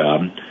coaching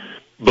job.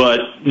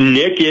 But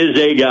Nick is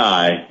a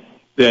guy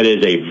that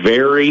is a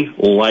very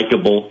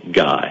likable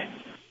guy.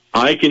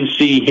 I can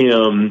see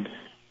him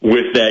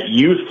with that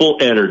youthful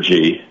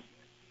energy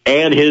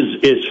and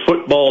his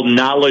football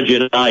knowledge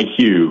and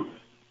IQ.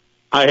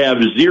 I have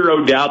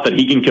zero doubt that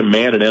he can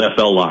command an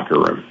NFL locker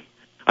room.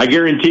 I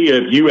guarantee you,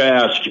 if you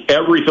ask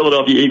every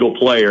Philadelphia Eagle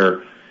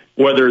player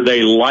whether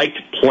they liked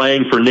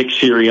playing for Nick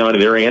Sirianni,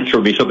 their answer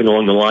would be something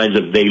along the lines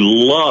of they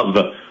love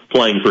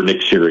playing for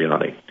Nick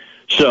Sirianni.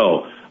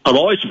 So I'm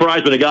always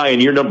surprised when a guy in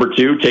year number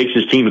 2 takes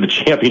his team to the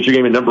championship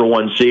game at number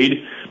 1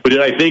 seed. But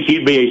did I think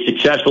he'd be a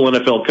successful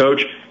NFL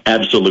coach?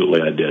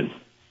 Absolutely, I did.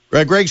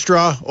 Greg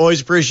Rakestraw,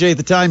 always appreciate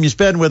the time you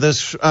spend with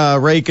us.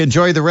 Rake,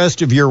 enjoy the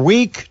rest of your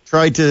week.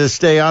 Try to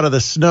stay out of the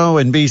snow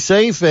and be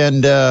safe,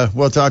 and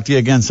we'll talk to you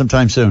again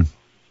sometime soon.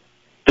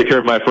 Take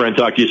care, my friend.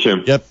 Talk to you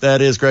soon. Yep,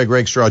 that is Greg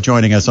Rakestraw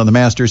joining us on the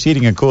Masters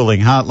Heating and Cooling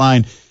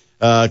Hotline.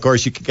 Of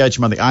course, you can catch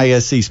him on the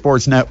ISC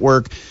Sports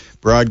Network,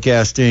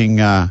 broadcasting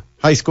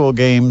high school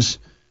games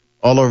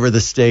all over the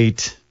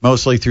state,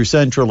 mostly through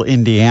central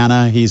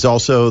Indiana. He's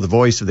also the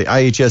voice of the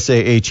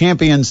IHSAA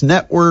Champions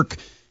Network.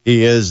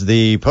 He is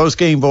the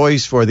post-game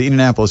voice for the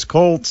Indianapolis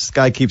Colts. This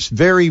guy keeps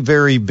very,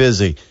 very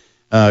busy.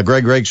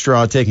 Greg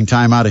Rakestraw taking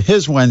time out of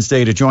his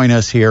Wednesday to join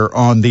us here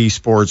on the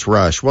Sports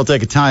Rush. We'll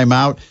take a time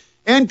out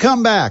and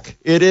come back.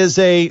 It is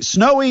a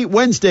snowy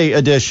Wednesday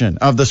edition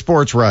of the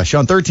Sports Rush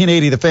on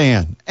 1380 The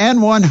Fan and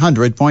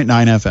 100.9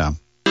 FM.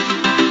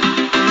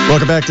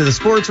 Welcome back to the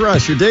Sports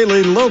Rush, your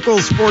daily local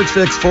sports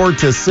fix 4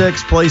 to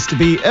 6, place to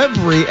be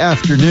every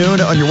afternoon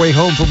on your way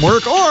home from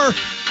work or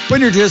when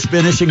you're just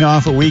finishing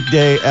off a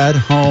weekday at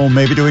home,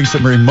 maybe doing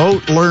some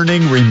remote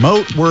learning,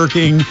 remote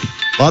working.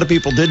 A lot of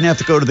people didn't have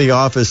to go to the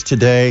office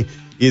today,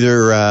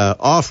 either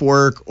off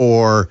work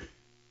or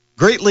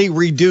greatly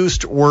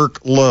reduced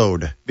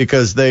workload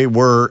because they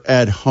were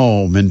at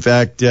home. In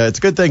fact, it's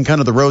a good thing kind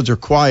of the roads are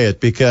quiet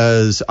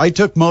because I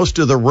took most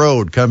of the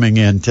road coming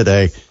in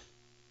today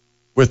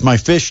with my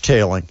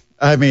fishtailing.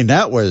 I mean,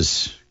 that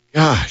was,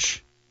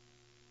 gosh.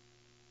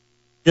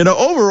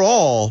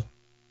 Overall,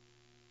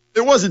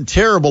 it wasn't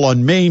terrible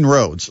on main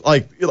roads.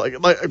 Like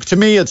to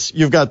me, it's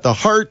you've got the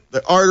heart,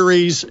 the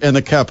arteries, and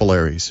the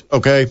capillaries,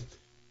 okay?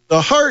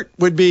 The heart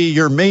would be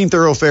your main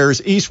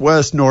thoroughfares, east,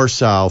 west, north,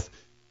 south.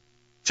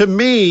 To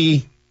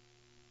me,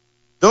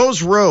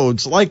 those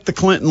roads, like the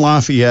Clinton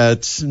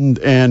Lafayette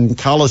and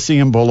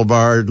Coliseum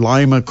Boulevard,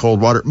 Lima,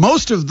 Coldwater,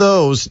 most of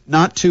those,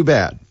 not too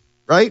bad,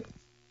 right?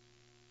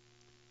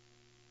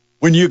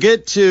 When you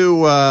get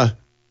to,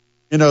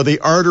 the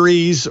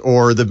arteries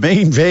or the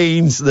main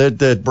veins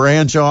that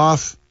branch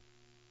off,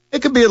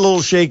 it could be a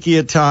little shaky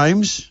at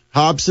times.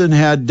 Hobson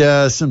had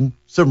some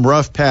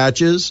rough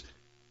patches.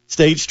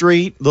 State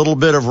Street, a little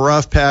bit of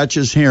rough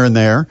patches here and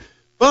there.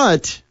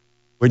 But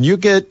when you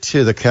get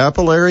to the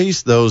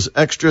capillaries, those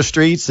extra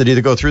streets that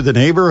either go through the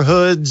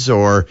neighborhoods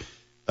or,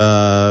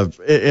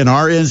 in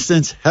our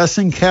instance,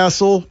 Hessen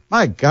Castle,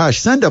 my gosh,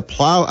 send a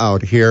plow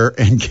out here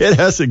and get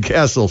Hessen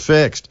Castle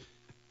fixed.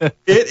 It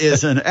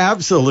is an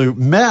absolute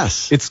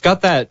mess. It's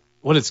got that.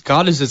 What it's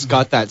got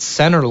that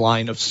center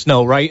line of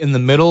snow right in the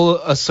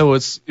middle, so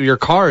it's your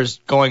car is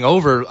going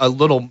over a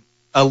little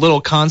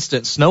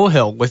constant snow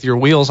hill with your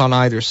wheels on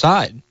either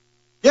side.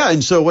 Yeah,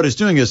 and so what it's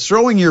doing is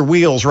throwing your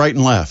wheels right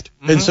and left.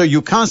 Mm-hmm. And so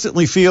you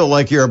constantly feel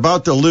like you're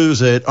about to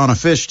lose it on a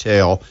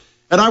fishtail.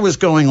 And I was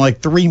going like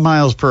 3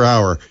 miles per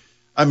hour.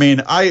 I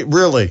mean, I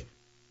was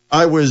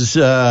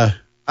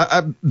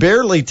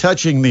barely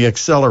touching the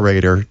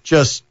accelerator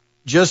just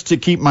to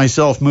keep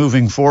myself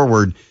moving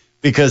forward.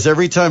 Because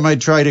every time I'd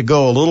try to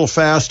go a little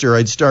faster,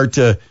 I'd start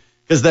to,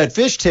 because that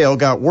fishtail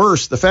got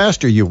worse the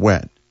faster you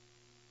went.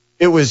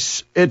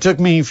 It took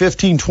me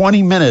 15,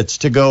 20 minutes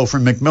to go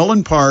from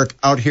McMillan Park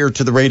out here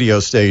to the radio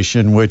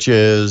station, which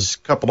is a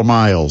couple of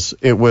miles.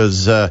 It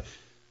was a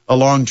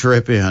long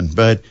trip in.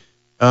 But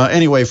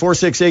anyway,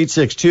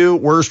 46862,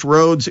 worst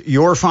roads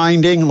you're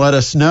finding, let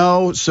us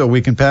know so we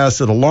can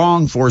pass it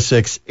along,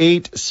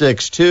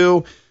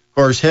 46862. Of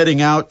course,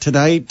 heading out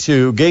tonight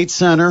to Gates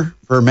Center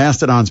for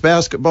Mastodons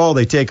basketball.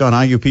 They take on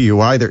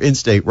IUPUI, their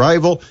in-state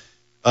rival.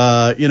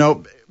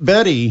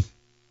 Betty,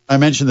 I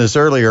mentioned this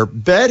earlier,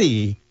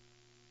 Betty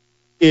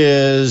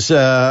is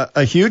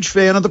a huge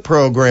fan of the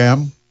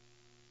program.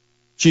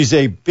 She's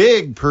a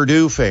big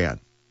Purdue fan.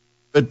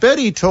 But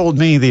Betty told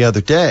me the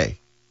other day,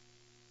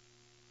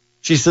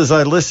 she says,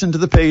 I listen to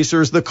the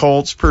Pacers, the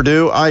Colts,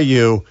 Purdue,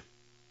 IU,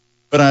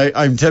 but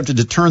I'm tempted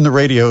to turn the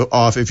radio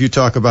off if you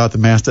talk about the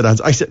Mastodons.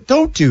 I said,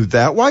 don't do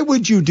that. Why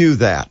would you do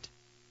that?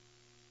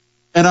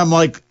 And I'm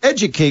like,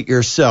 educate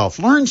yourself.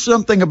 Learn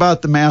something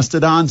about the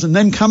Mastodons and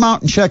then come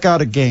out and check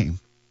out a game.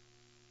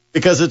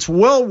 Because it's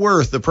well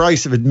worth the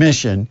price of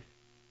admission.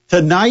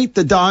 Tonight,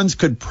 the Dons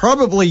could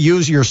probably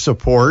use your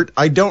support.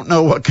 I don't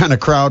know what kind of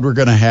crowd we're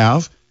going to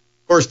have.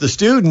 Of course, the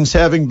students,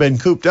 having been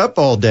cooped up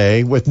all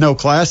day with no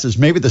classes,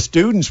 maybe the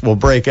students will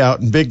break out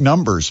in big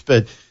numbers.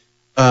 But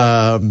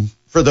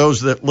for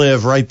those that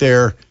live right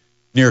there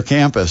near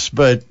campus.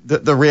 But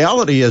the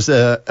reality is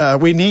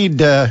we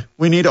need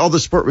all the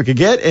support we could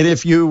get. And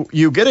if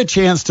you get a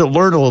chance to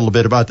learn a little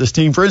bit about this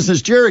team, for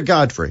instance, Jared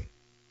Godfrey,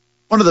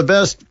 one of the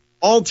best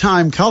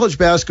all-time college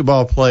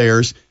basketball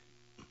players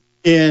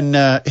in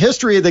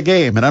history of the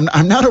game. And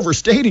I'm not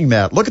overstating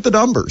that. Look at the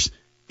numbers.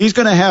 He's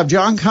going to have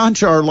John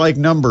Conchar-like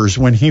numbers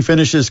when he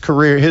finishes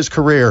his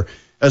career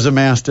as a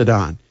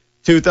Mastodon.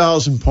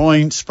 2,000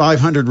 points,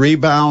 500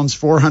 rebounds,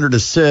 400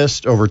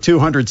 assists, over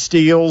 200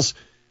 steals.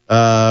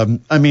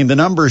 The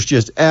numbers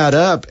just add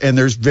up, and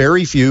there's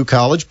very few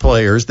college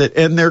players that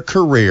end their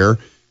career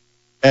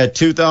at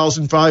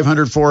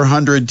 2,500,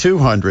 400,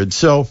 200.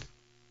 So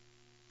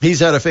he's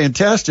had a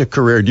fantastic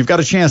career, and you've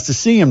got a chance to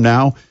see him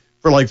now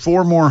for like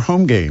 4 more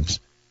home games.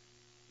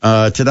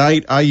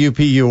 Tonight,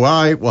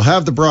 IUPUI will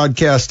have the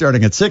broadcast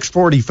starting at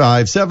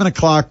 6:45. 7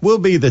 o'clock will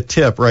be the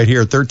tip right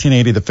here at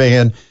 1380 The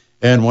Fan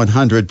and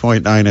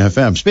 100.9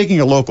 FM. Speaking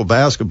of local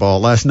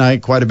basketball, last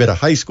night, quite a bit of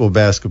high school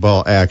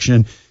basketball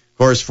action. Of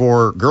course,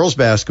 for girls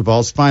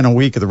basketball, it's the final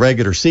week of the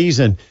regular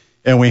season,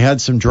 and we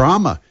had some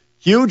drama.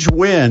 Huge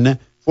win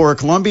for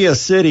Columbia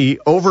City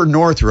over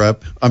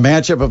Northrop, a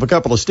matchup of a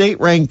couple of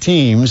state-ranked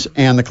teams,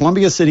 and the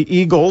Columbia City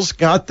Eagles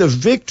got the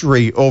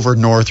victory over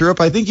Northrop.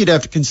 I think you'd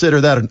have to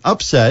consider that an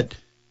upset.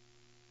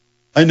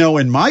 I know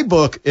in my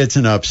book it's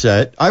an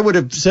upset. I would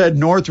have said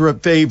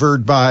Northrop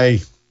favored by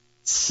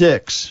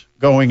 6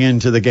 going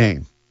into the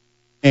game.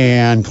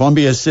 And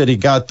Columbia City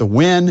got the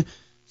win.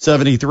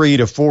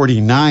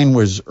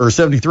 73-69 or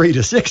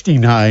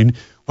 73-69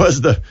 was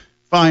the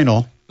final.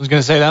 I was going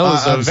to say that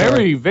was a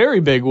very,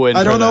 very big win.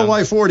 I don't know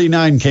why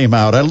 49 came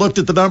out. I looked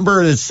at the number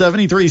and it's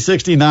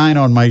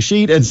 73-69 on my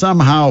sheet, and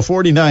somehow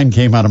 49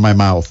 came out of my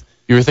mouth.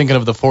 You were thinking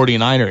of the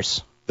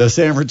 49ers. The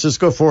San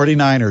Francisco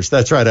 49ers.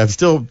 That's right. I'm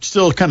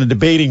still kind of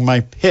debating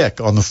my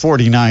pick on the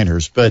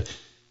 49ers, but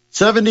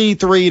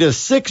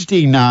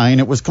 73-69,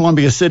 it was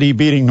Columbia City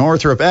beating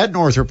Northrop at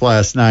Northrop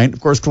last night.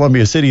 Of course,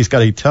 Columbia City's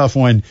got a tough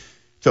one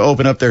to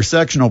open up their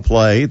sectional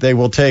play. They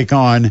will take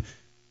on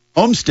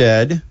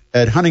Homestead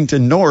at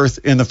Huntington North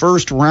in the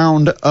first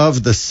round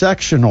of the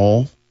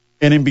sectional.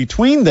 And in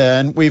between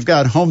then, we've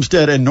got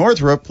Homestead and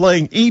Northrop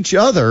playing each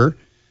other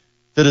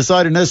to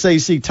decide an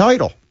SAC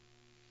title.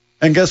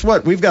 And guess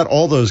what? We've got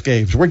all those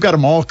games. We've got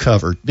them all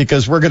covered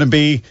because we're going to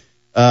be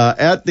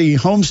at the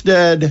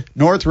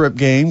Homestead-Northrop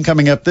game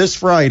coming up this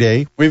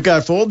Friday. We've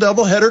got full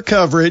doubleheader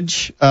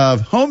coverage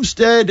of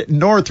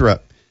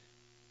Homestead-Northrop.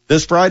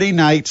 This Friday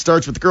night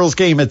starts with the girls'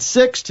 game at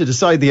 6 to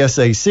decide the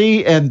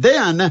SAC, and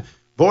then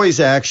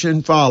boys'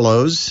 action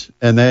follows.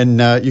 And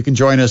then you can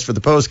join us for the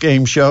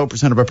post-game show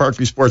presented by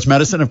Parkview Sports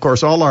Medicine. Of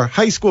course, all our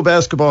high school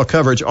basketball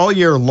coverage all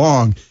year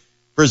long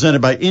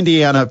presented by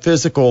Indiana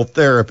Physical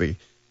Therapy.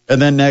 And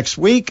then next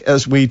week,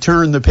 as we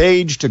turn the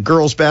page to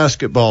girls'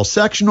 basketball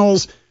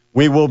sectionals,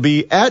 we will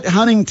be at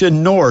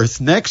Huntington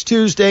North next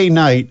Tuesday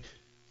night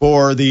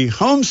for the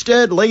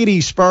Homestead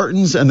Lady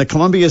Spartans and the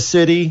Columbia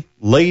City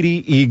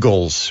Lady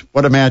Eagles.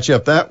 What a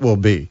matchup that will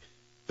be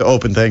to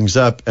open things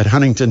up at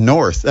Huntington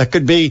North. That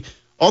could be,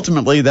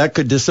 ultimately, that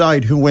could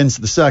decide who wins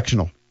the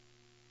sectional.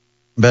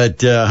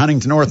 But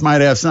Huntington North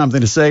might have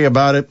something to say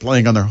about it,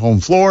 playing on their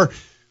home floor.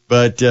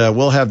 But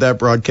we'll have that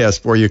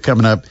broadcast for you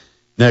coming up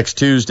next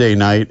Tuesday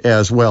night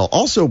as well.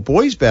 Also,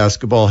 boys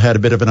basketball had a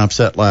bit of an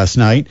upset last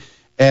night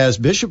as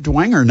Bishop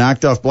Dwenger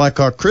knocked off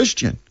Blackhawk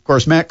Christian. Of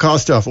course, Matt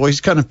Kostoff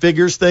always kind of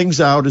figures things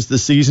out as the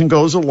season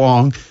goes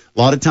along. A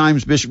lot of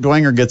times Bishop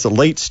Dwenger gets a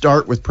late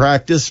start with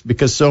practice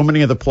because so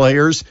many of the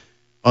players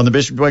on the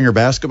Bishop Dwenger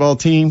basketball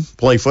team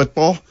play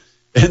football.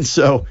 And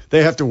so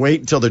they have to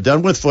wait until they're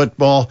done with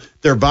football.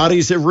 Their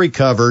bodies have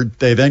recovered.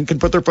 They then can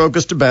put their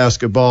focus to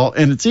basketball.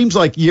 And it seems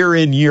like year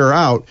in, year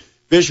out,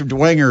 Bishop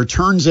Dwenger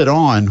turns it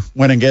on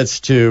when it gets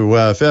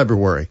to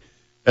February.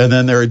 And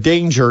then they're a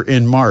danger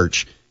in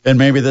March. And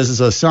maybe this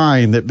is a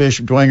sign that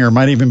Bishop Dwenger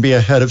might even be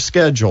ahead of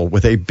schedule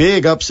with a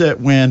big upset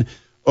win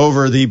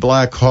over the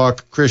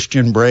Blackhawk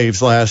Christian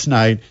Braves last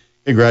night.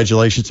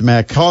 Congratulations to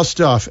Matt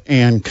Kostoff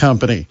and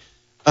company.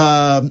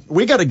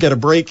 We got to get a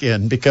break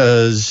in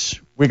because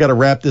we got to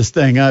wrap this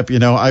thing up. You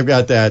know, I've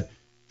got that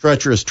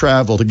treacherous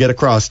travel to get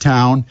across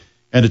town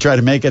and to try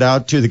to make it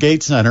out to the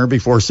Gate Center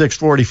before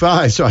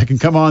 6:45 so I can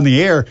come on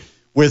the air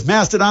with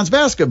Mastodons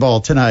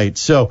basketball tonight.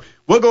 So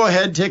we'll go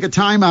ahead and take a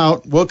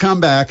timeout. We'll come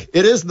back.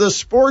 It is the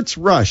Sports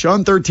Rush on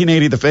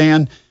 1380 The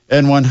Fan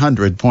and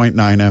 100.9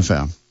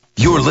 FM.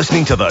 You're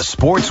listening to the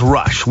Sports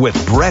Rush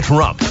with Brett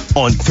Rump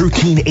on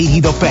 1380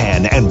 The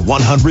Fan and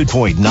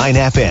 100.9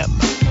 FM.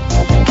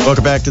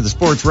 Welcome back to the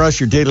Sports Rush,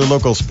 your daily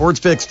local sports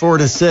fix, 4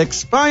 to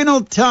 6.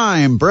 Final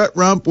time, Brett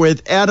Rump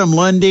with Adam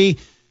Lundy.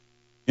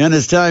 And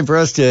it's time for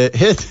us to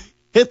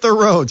hit the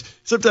roads.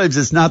 Sometimes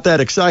it's not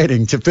that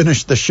exciting to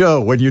finish the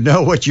show when you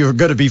know what you're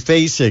going to be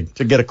facing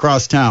to get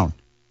across town.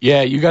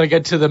 Yeah, you got to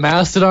get to the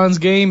Mastodons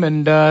game,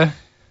 and I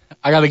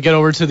got to get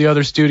over to the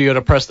other studio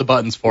to press the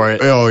buttons for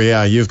it. Oh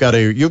yeah, you've got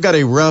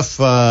a rough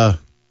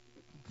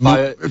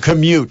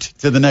commute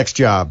to the next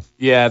job.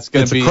 Yeah, it's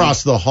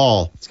across the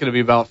hall. It's gonna be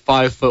about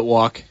 5 foot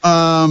walk.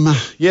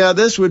 Yeah,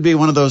 this would be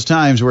one of those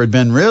times where it'd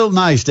been real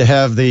nice to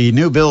have the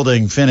new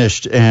building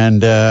finished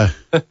and the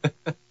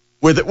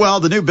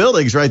new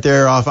building's right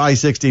there off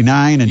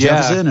I-69 and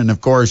Jefferson, and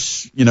of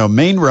course, you know,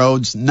 main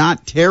roads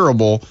not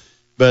terrible,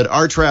 but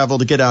our travel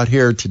to get out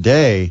here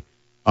today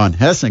on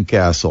Hessen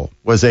Castle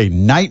was a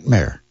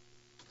nightmare.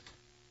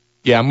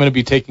 Yeah, I'm going to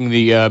be taking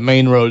the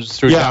main roads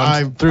through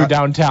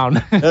downtown.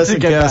 Hessen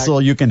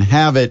Castle, you can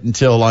have it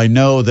until I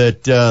know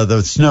that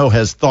the snow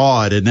has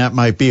thawed, and that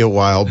might be a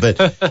while. But,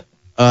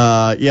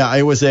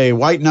 it was a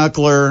white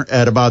knuckler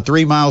at about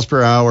 3 miles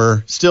per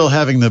hour, still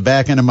having the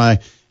back end of my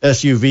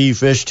SUV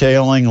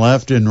fishtailing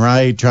left and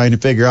right, trying to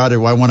figure out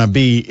do I want to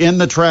be in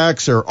the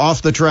tracks or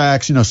off the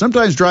tracks. You know,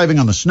 sometimes driving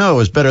on the snow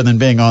is better than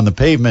being on the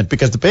pavement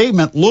because the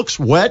pavement looks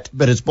wet,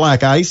 but it's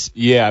black ice.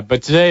 Yeah,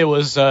 but today it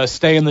was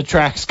stay in the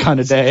tracks kind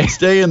of day.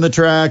 Stay in the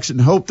tracks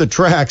and hope the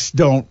tracks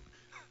don't,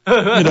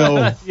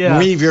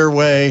 weave your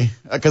way.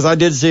 Because I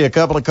did see a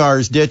couple of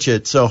cars ditch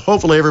it. So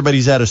hopefully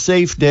everybody's had a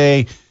safe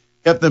day,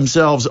 kept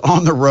themselves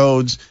on the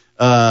roads.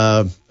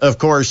 Of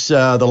course,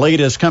 the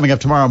latest coming up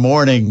tomorrow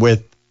morning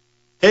with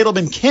Caleb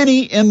and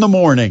Kenny in the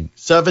morning,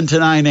 7 to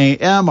 9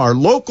 a.m., our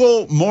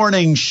local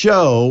morning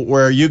show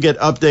where you get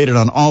updated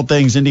on all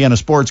things Indiana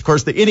sports. Of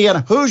course, the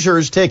Indiana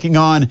Hoosiers taking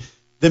on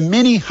the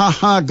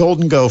Minnehaha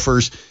Golden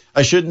Gophers.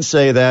 I shouldn't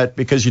say that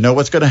because you know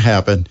what's going to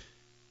happen.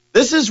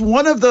 This is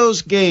one of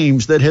those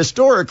games that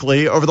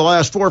historically, over the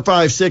last 4,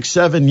 5, 6,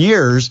 7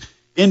 years,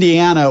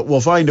 Indiana will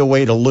find a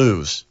way to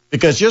lose.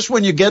 Because just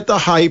when you get the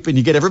hype and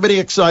you get everybody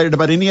excited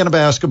about Indiana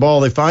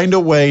basketball, they find a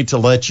way to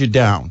let you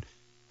down.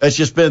 That's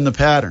just been the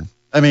pattern.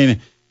 I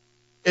mean,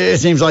 it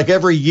seems like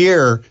every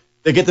year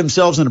they get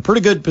themselves in a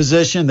pretty good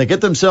position. They get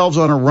themselves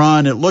on a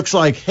run. It looks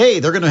like, hey,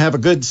 they're going to have a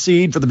good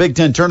seed for the Big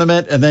Ten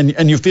tournament.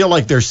 And you feel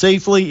like they're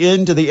safely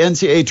into the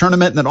NCAA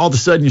tournament. And then all of a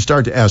sudden you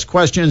start to ask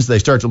questions. They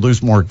start to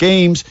lose more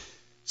games.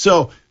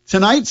 So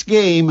tonight's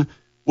game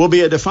will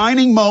be a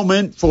defining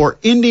moment for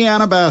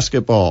Indiana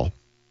basketball.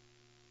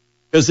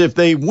 Because if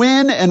they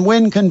win and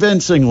win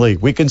convincingly,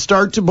 we can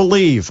start to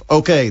believe,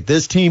 okay,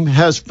 this team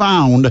has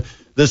found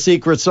the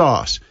secret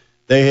sauce.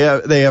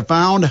 They have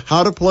found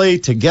how to play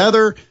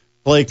together,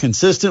 play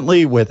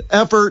consistently with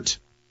effort.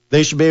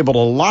 They should be able to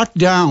lock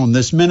down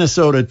this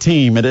Minnesota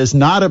team. It is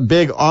not a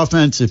big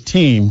offensive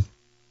team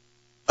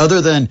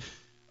other than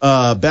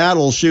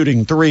battle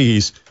shooting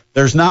threes.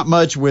 There's not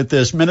much with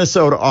this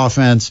Minnesota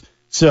offense.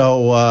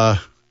 So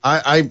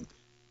I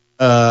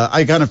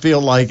kind of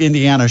feel like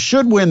Indiana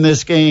should win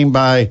this game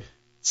by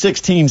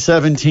 16,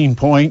 17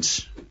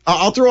 points.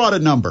 I'll throw out a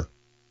number.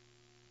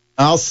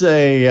 I'll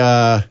say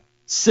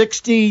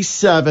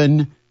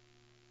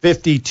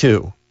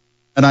 67-52.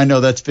 And I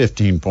know that's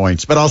 15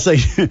 points, but I'll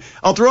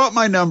throw out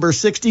my number,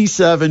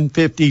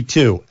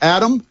 67-52.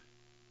 Adam,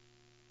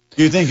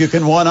 do you think you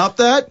can one-up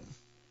that?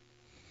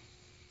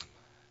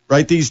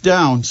 Write these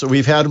down so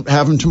we've have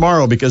them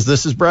tomorrow, because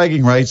this is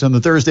bragging rights on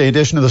the Thursday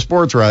edition of the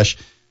Sports Rush.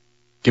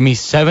 Give me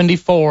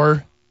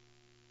 74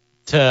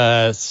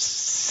 to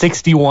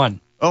 61.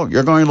 Oh,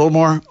 you're going a little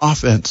more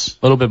offense.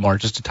 A little bit more,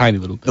 just a tiny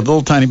little bit. A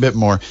little tiny bit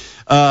more.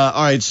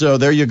 All right, so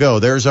there you go.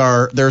 There's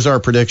our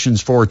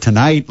predictions for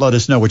tonight. Let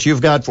us know what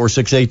you've got.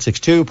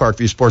 46862,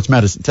 Parkview Sports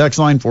Medicine text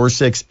line,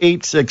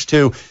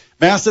 46862.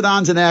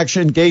 Mastodons in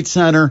action, Gates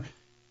Center.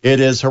 It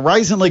is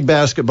Horizon League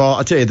basketball.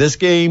 I'll tell you, this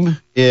game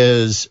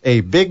is a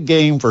big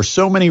game for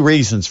so many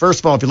reasons. First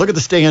of all, if you look at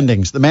the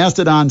standings, the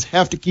Mastodons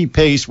have to keep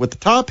pace with the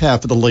top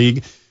half of the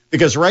league,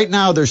 because right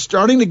now they're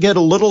starting to get a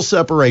little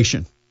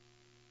separation.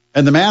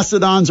 And the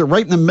Mastodons are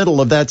right in the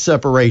middle of that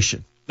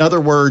separation. In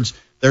other words,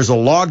 there's a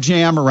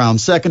logjam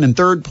around second and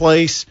third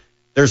place.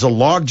 There's a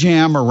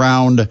logjam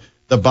around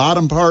the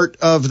bottom part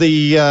of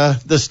the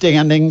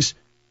standings.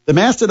 The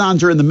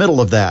Mastodons are in the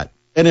middle of that.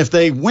 And if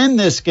they win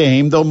this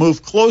game, they'll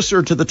move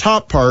closer to the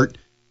top part.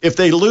 If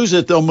they lose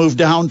it, they'll move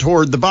down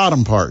toward the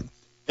bottom part.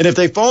 And if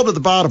they fall to the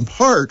bottom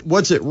part,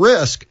 what's at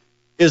risk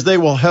is they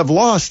will have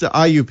lost to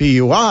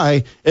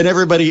IUPUI, and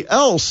everybody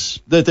else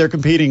that they're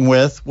competing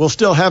with will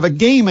still have a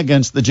game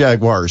against the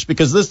Jaguars,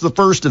 because this is the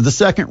first of the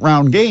second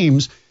round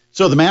games.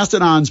 So the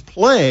Mastodons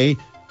play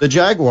the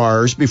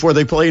Jaguars before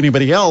they play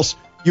anybody else.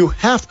 You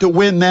have to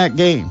win that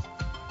game.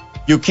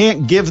 You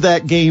can't give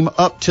that game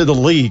up to the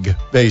league,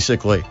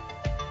 basically.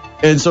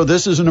 And so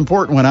this is an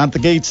important one out at the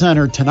Gates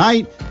Center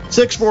tonight,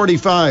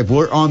 6:45.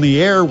 We're on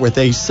the air with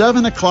a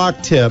 7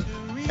 o'clock tip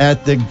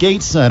at the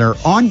Gates Center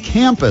on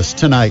campus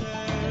tonight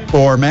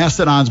for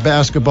Mastodons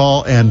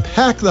basketball, and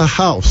pack the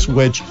house,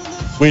 which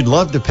we'd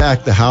love to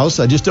pack the house.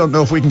 I just don't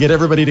know if we can get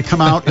everybody to come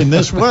out in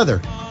this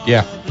weather.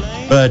 Yeah.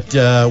 But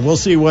we'll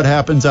see what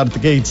happens out at the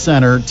Gates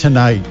Center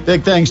tonight.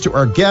 Big thanks to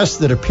our guests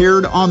that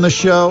appeared on the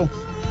show.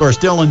 Of course,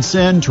 Dylan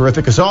Sin,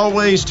 terrific as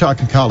always,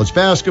 talking college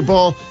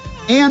basketball,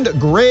 and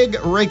Greg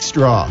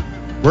Rakestraw.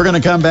 We're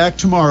going to come back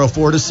tomorrow,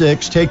 4 to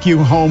 6, take you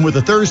home with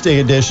a Thursday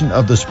edition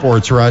of the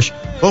Sports Rush.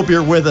 Hope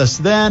you're with us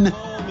then.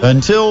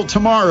 Until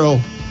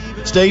tomorrow,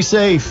 stay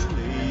safe,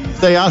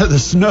 stay out of the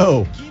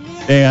snow,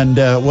 and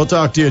we'll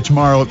talk to you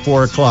tomorrow at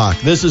 4 o'clock.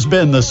 This has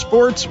been the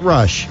Sports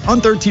Rush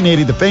on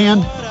 1380 The Fan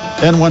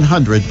and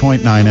 100.9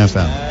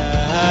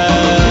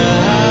 FM.